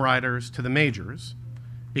songwriters to the majors,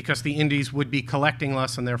 because the indies would be collecting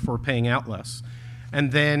less and therefore paying out less.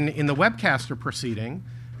 And then in the Webcaster proceeding,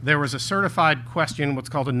 there was a certified question, what's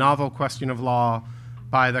called a novel question of law,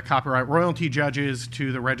 by the copyright royalty judges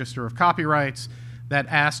to the Register of Copyrights, that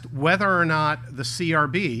asked whether or not the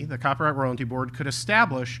CRB, the Copyright Royalty Board, could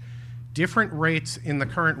establish different rates in the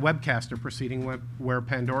current Webcaster proceeding where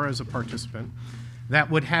Pandora is a participant, that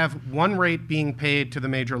would have one rate being paid to the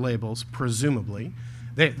major labels, presumably.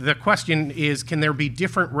 The question is, can there be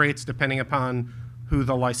different rates depending upon who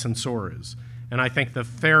the licensor is? And I think the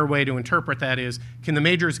fair way to interpret that is, can the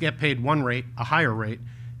majors get paid one rate, a higher rate,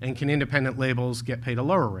 and can independent labels get paid a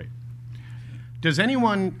lower rate? Does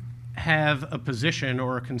anyone have a position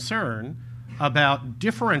or a concern about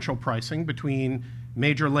differential pricing between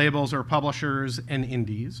major labels or publishers and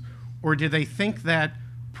indies? Or do they think that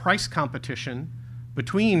price competition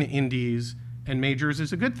between indies and majors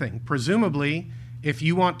is a good thing? Presumably, If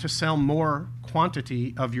you want to sell more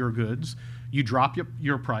quantity of your goods, you drop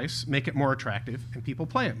your price, make it more attractive, and people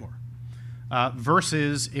play it more.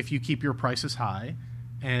 Versus if you keep your prices high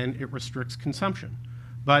and it restricts consumption.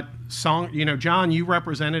 But John, you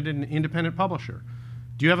represented an independent publisher.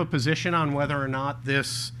 Do you have a position on whether or not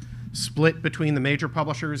this split between the major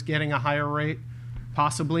publishers getting a higher rate,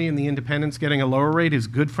 possibly, and the independents getting a lower rate is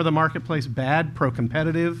good for the marketplace, bad,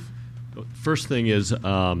 pro-competitive? First thing is,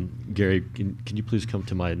 Gary, can you please come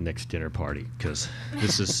to my next dinner party? Because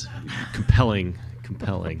this is compelling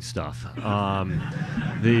stuff.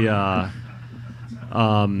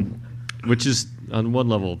 Which is on one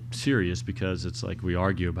level serious, because it's like we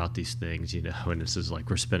argue about these things, and this is like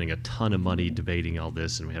we're spending a ton of money debating all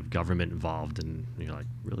this, and we have government involved, and you're like,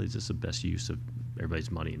 really, is this the best use of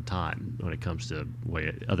everybody's money and time when it comes to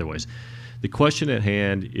other ways? The question at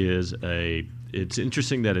hand is it's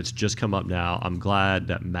interesting that it's just come up now. I'm glad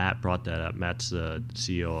that Matt brought that up. Matt's the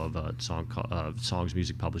CEO of Songs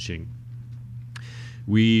Music Publishing.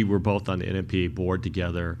 We were both on the NMPA board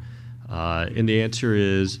together, and the answer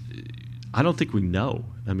is, I don't think we know.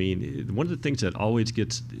 I mean, one of the things that always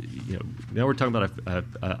gets, now we're talking about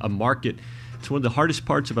a market. It's one of the hardest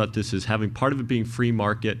parts about this is having part of it being free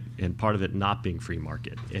market and part of it not being free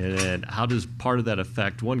market. And how does part of that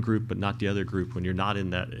affect one group but not the other group when you're not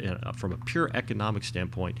in that, from a pure economic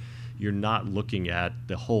standpoint, you're not looking at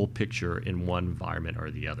the whole picture in one environment or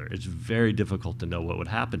the other. It's very difficult to know what would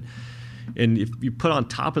happen. And if you put on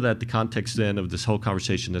top of that the context then of this whole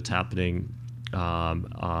conversation that's happening on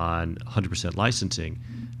 100% licensing,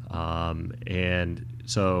 and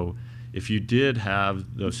so if you did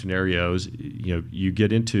have those scenarios, you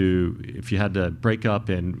get into, if you had to break up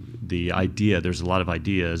in the idea, there's a lot of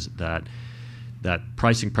ideas that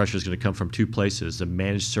pricing pressure is going to come from two places: the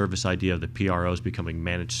managed service idea of the PROs becoming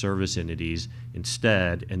managed service entities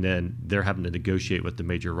instead, and then they're having to negotiate with the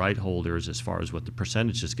major right holders as far as what the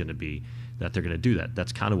percentage is going to be that they're going to do that.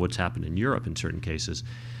 That's kind of what's happened in Europe in certain cases.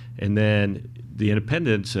 And then the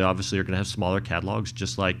independents obviously are going to have smaller catalogs,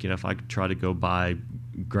 just like, if I try to go buy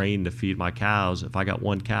grain to feed my cows, if I got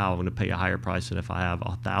one cow, I'm going to pay a higher price than if I have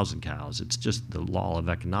 1,000 cows. It's just the law of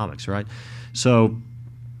economics, right? So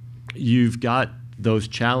you've got those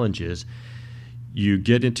challenges. You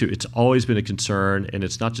get into, it's always been a concern, and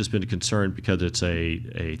it's not just been a concern because it's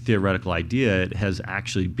a theoretical idea. It has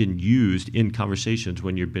actually been used in conversations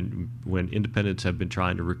when independents have been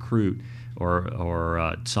trying to recruit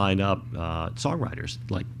or sign up songwriters.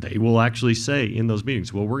 Like, they will actually say in those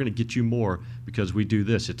meetings, well, we're going to get you more because we do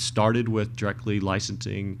this. It started with directly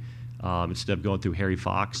licensing instead of going through Harry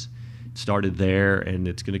Fox. It started there, and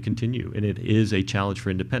it's going to continue. And it is a challenge for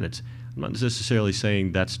independents. I'm not necessarily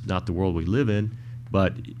saying that's not the world we live in,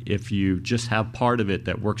 but if you just have part of it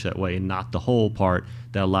that works that way and not the whole part,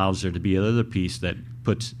 that allows there to be another piece that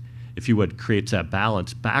puts, if you would, creates that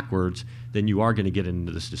balance backwards, then you are going to get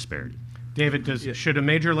into this disparity. David, should a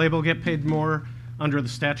major label get paid more under the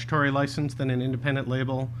statutory license than an independent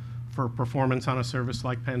label for performance on a service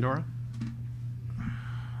like Pandora?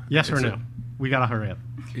 Yes or no? We got to hurry up.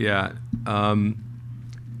 Yeah.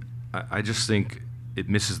 I just think it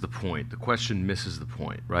misses the point. The question misses the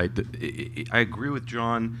point, right? I agree with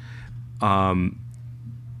John.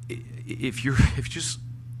 If you just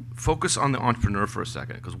focus on the entrepreneur for a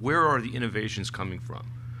second, because where are the innovations coming from?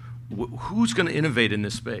 Who's going to innovate in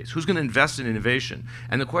this space? Who's going to invest in innovation?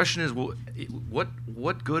 And the question is, well,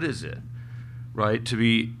 what good is it, right, to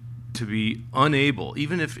be unable,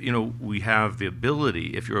 even if we have the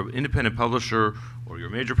ability, if you're an independent publisher or you're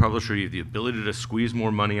a major publisher, you have the ability to squeeze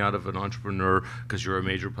more money out of an entrepreneur because you're a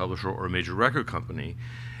major publisher or a major record company,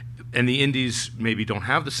 and the indies maybe don't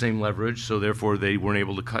have the same leverage, so therefore they weren't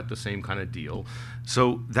able to cut the same kind of deal.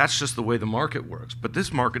 So that's just the way the market works. But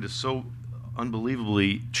this market is so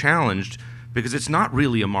unbelievably challenged because it's not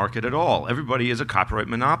really a market at all. Everybody is a copyright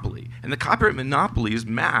monopoly, and the copyright monopolies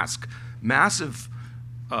mask massive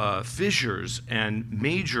fissures and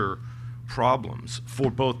major problems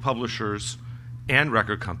for both publishers and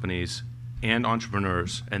record companies and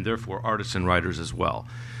entrepreneurs, and therefore artists and writers as well.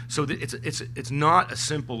 So it's not as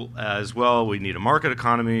simple as, well, we need a market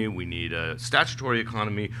economy, we need a statutory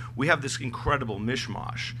economy. We have this incredible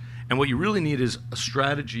mishmash. And what you really need is a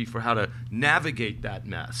strategy for how to navigate that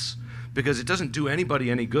mess, because it doesn't do anybody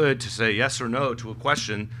any good to say yes or no to a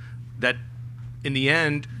question that, in the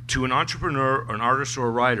end, to an entrepreneur or an artist or a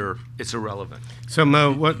writer, it's irrelevant. So,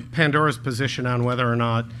 Mo, what Pandora's position on whether or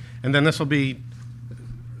not, and then this will be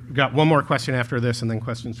We've got one more question after this, and then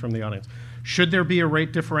questions from the audience. Should there be a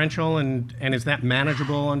rate differential, and is that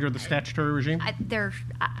manageable under the statutory regime?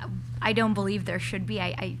 I don't believe there should be.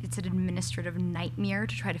 It's an administrative nightmare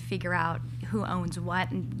to try to figure out who owns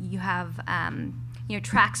what, and you have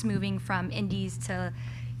tracks moving from indies to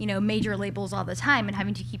major labels all the time, and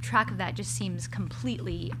having to keep track of that just seems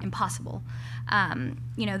completely impossible.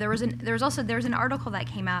 There was an article that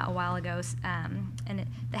came out a while ago, and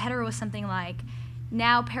the header was something like,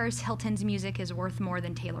 "Now Paris Hilton's music is worth more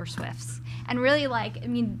than Taylor Swift's," and really,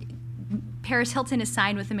 Paris Hilton is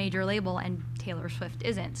signed with a major label and Taylor Swift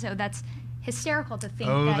isn't. So that's hysterical to think.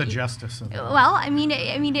 Oh, that the justice of it. Well,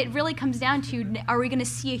 it really comes down to: are we going to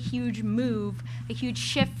see a huge move, a huge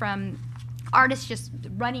shift from artists just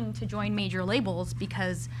running to join major labels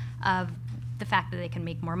because of the fact that they can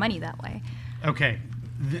make more money that way? Okay,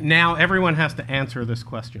 now everyone has to answer this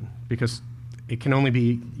question because it can only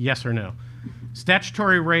be yes or no.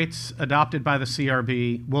 Statutory rates adopted by the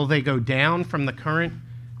CRB, will they go down from the current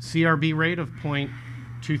CRB rate of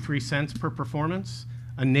 0.23 cents per performance,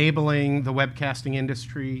 enabling the webcasting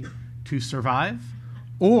industry to survive?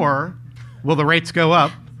 Or will the rates go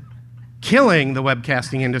up, killing the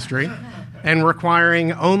webcasting industry, and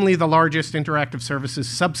requiring only the largest interactive services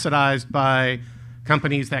subsidized by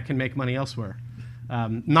companies that can make money elsewhere?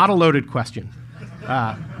 Not a loaded question.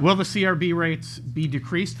 Will the CRB rates be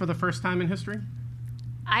decreased for the first time in history?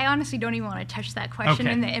 I honestly don't even want to touch that question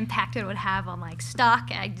and the impact it would have on stock.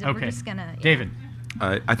 We're just gonna. David.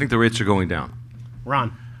 I think the rates are going down.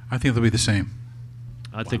 Ron. I think they'll be the same.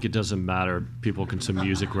 I think it doesn't matter. People consume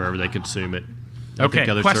music wherever they consume it. I Okay, think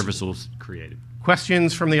other question- services will create it.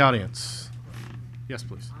 Questions from the audience? Yes,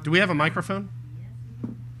 please. Do we have a microphone?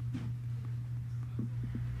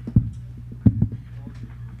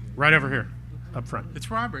 Right over here, up front. It's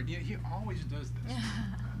Robert. Yeah, he always does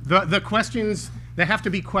this. The questions, they have to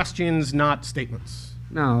be questions, not statements.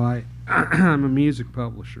 No, I'm a music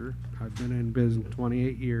publisher. I've been in business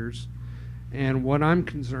 28 years. And what I'm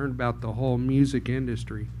concerned about the whole music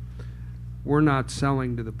industry, we're not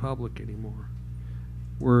selling to the public anymore.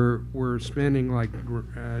 We're spending, like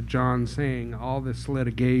John's saying, all this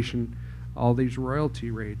litigation, all these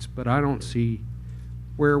royalty rates, but I don't see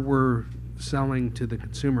where we're selling to the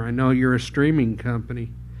consumer. I know you're a streaming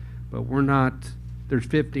company, but we're not. There's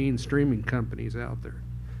 15 streaming companies out there.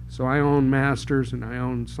 So I own masters and I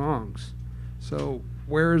own songs. So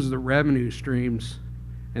where's the revenue streams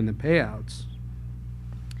and the payouts?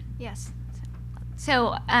 Yes.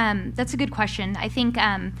 So that's a good question. I think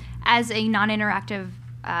as a non-interactive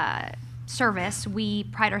service, we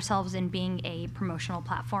pride ourselves in being a promotional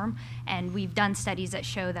platform, and we've done studies that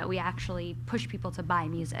show that we actually push people to buy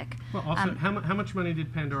music. Well, also, how much money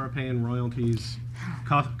did Pandora pay in royalties,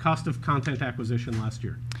 cost of content acquisition last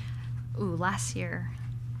year? Last year,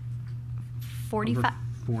 45.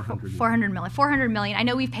 400 million. 400 million. I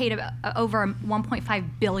know we've paid over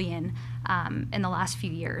 1.5 billion in the last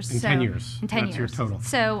few years. In 10 years. In 10 that's years. Your total.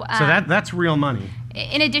 So that's real money.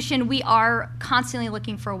 In addition, we are constantly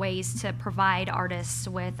looking for ways to provide artists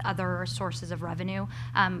with other sources of revenue.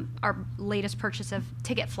 Our latest purchase of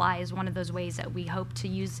Ticketfly is one of those ways that we hope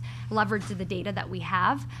to leverage the data that we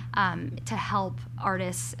have to help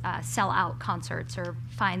artists sell out concerts or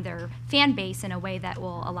find their fan base in a way that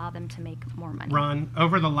will allow them to make more money. Ron,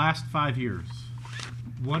 over the last 5 years,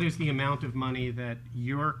 what is the amount of money that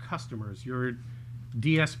your customers, your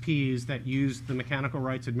DSPs that use the Mechanical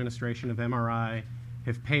Rights Administration of MRI,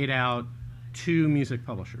 have paid out to music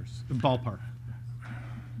publishers? Ballpark.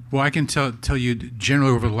 Well, I can tell you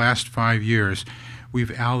generally over the last 5 years,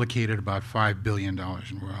 we've allocated about $5 billion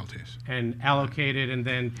in royalties. And allocated and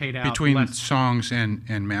then paid out Between less. songs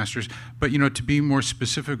and masters. But, to be more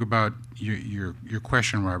specific about your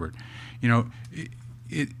question, Robert,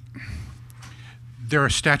 there are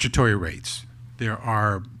statutory rates. There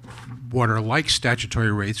are what are like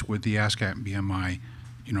statutory rates with the ASCAP and BMI,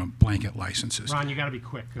 blanket licenses. Ron, you got to be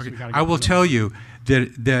quick. Okay. I will tell you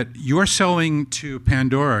that you're selling to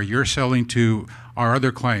Pandora, you're selling to our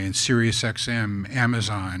other clients, SiriusXM,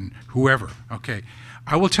 Amazon, whoever. Okay,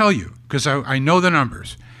 I will tell you because I know the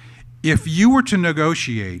numbers. If you were to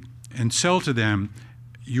negotiate and sell to them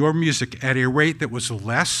your music at a rate that was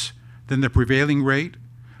less than the prevailing rate,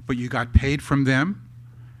 but you got paid from them,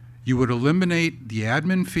 you would eliminate the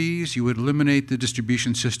admin fees, you would eliminate the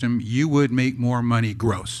distribution system, you would make more money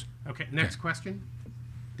gross. Okay, next question.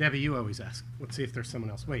 Debbie, you always ask. Let's see if there's someone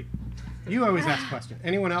else. Wait, you always ask question.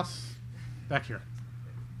 Anyone else? Back here.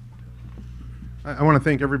 I want to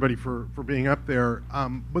thank everybody for being up there.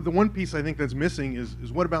 But the one piece I think that's missing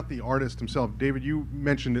is what about the artist himself? David, you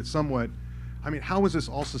mentioned it somewhat. I mean, how is this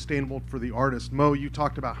all sustainable for the artist? Mo, you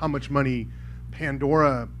talked about how much money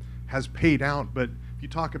Pandora has paid out, but if you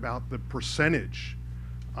talk about the percentage,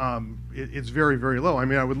 it's very, very low. I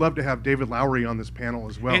mean, I would love to have David Lowery on this panel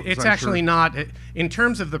as well. It's actually not. In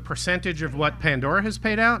terms of the percentage of what Pandora has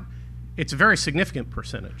paid out, it's a very significant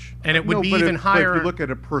percentage. And it would be even higher. But if you look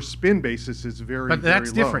at a per spin basis, it's very, But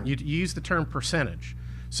that's very low. different. You use the term percentage.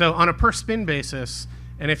 So on a per spin basis,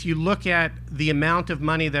 and if you look at the amount of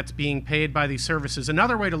money that's being paid by these services,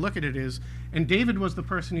 another way to look at it is, and David was the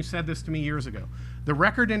person who said this to me years ago, the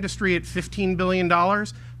record industry at $15 billion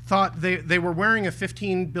thought they were wearing a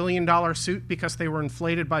 $15 billion suit because they were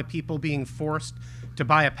inflated by people being forced to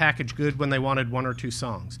buy a packaged good when they wanted one or two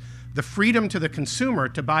songs. The freedom to the consumer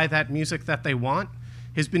to buy that music that they want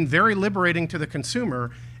has been very liberating to the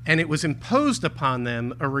consumer, and it was imposed upon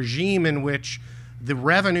them a regime in which the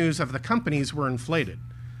revenues of the companies were inflated.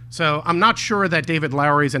 So I'm not sure that David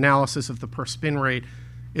Lowery's analysis of the per spin rate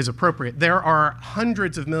is appropriate. There are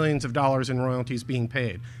hundreds of millions of dollars in royalties being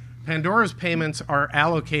paid. Pandora's payments are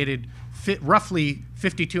allocated roughly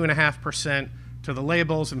 52.5% to the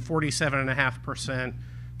labels and 47.5%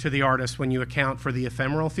 to the artists when you account for the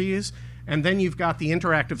ephemeral fees. And then you've got the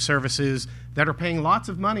interactive services that are paying lots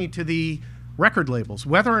of money to the record labels.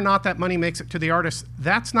 Whether or not that money makes it to the artists,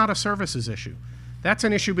 that's not a services issue. That's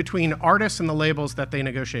an issue between artists and the labels that they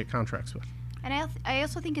negotiate contracts with. And I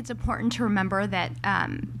also think it's important to remember that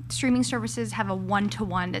streaming services have a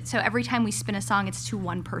one-to-one. So every time we spin a song, it's to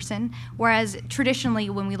one person. Whereas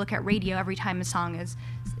traditionally, when we look at radio, every time a song is,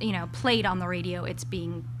 played on the radio, it's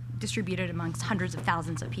being distributed amongst hundreds of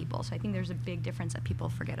thousands of people. So I think there's a big difference that people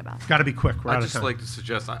forget about. Got to be quick. We're out I'd of just time. like to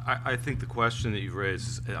suggest, I think the question that you've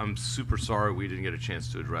raised, I'm super sorry we didn't get a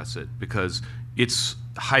chance to address it because it's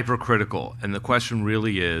hypercritical. And the question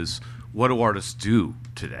really is, what do artists do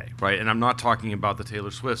today, right? And I'm not talking about the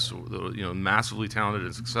Taylor Swifts, the massively talented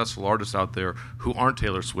and successful artists out there who aren't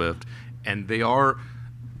Taylor Swift, and they are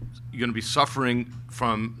going to be suffering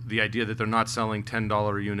from the idea that they're not selling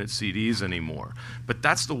 $10 a unit CDs anymore. But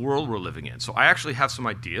that's the world we're living in. So I actually have some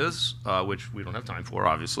ideas, which we don't have time for,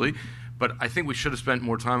 obviously, but I think we should have spent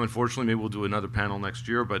more time. Unfortunately, maybe we'll do another panel next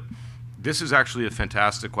year, but this is actually a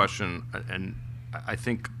fantastic question, and I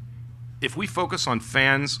think if we focus on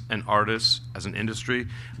fans and artists as an industry,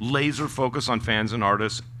 laser focus on fans and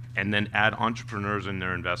artists, and then add entrepreneurs and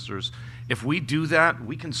their investors, if we do that,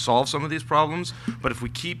 we can solve some of these problems. But if we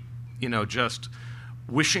keep, just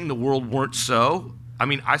wishing the world weren't so, I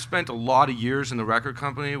mean, I spent a lot of years in the record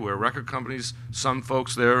company where record companies, some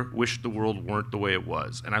folks there wished the world weren't the way it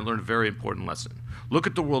was. And I learned a very important lesson. Look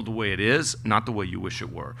at the world the way it is, not the way you wish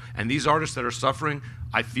it were. And these artists that are suffering,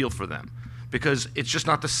 I feel for them, because it's just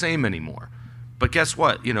not the same anymore. But guess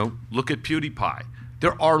what? Look at PewDiePie.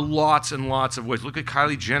 There are lots and lots of ways. Look at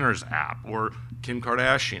Kylie Jenner's app or Kim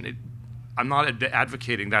Kardashian. I'm not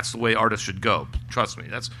advocating that's the way artists should go. Trust me.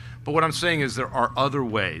 But what I'm saying is there are other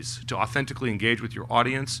ways to authentically engage with your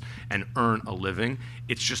audience and earn a living.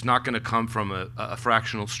 It's just not going to come from a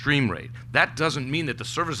fractional stream rate. That doesn't mean that the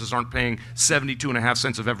services aren't paying 72.5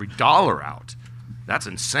 cents of every dollar out. That's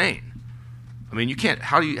insane. I mean, you can't.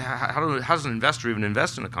 How does an investor even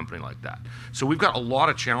invest in a company like that? So we've got a lot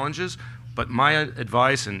of challenges. But my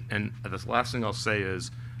advice, and the last thing I'll say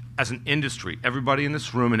is, as an industry, everybody in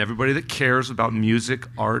this room and everybody that cares about music,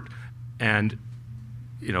 art, and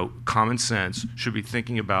common sense should be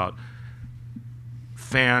thinking about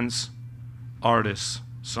fans, artists,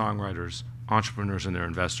 songwriters, entrepreneurs, and their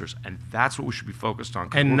investors, and that's what we should be focused on.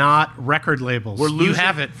 And not record labels. You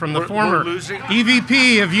have it from the former losing.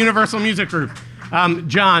 EVP of Universal Music Group.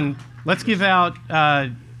 John, let's give out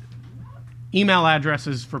email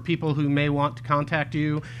addresses for people who may want to contact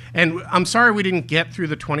you. And I'm sorry we didn't get through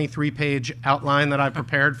the 23-page outline that I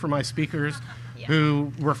prepared for my speakers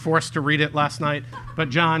who were forced to read it last night. But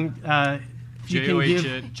John, if you can give...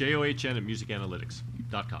 JOHN at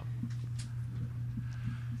musicanalytics.com.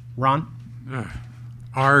 Ron?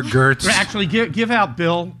 R. Gertz. Actually, give out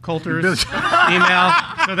Bill Coulter's email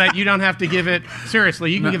so that you don't have to give it.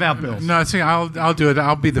 Seriously, you can give out Bill's. No, see, I'll do it.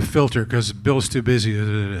 I'll be the filter because Bill's too busy as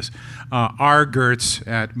it is. R. Gertz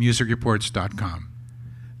at musicreports.com.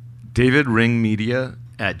 David Ring Media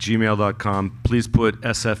at gmail.com. Please put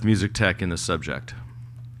SF Music Tech in the subject.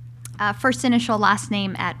 First initial, last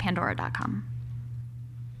name at pandora.com.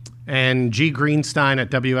 And G. Greenstein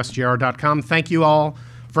at WSGR.com. Thank you all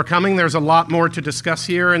for coming. There's a lot more to discuss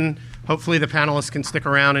here, and hopefully the panelists can stick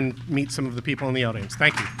around and meet some of the people in the audience.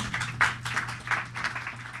 Thank you.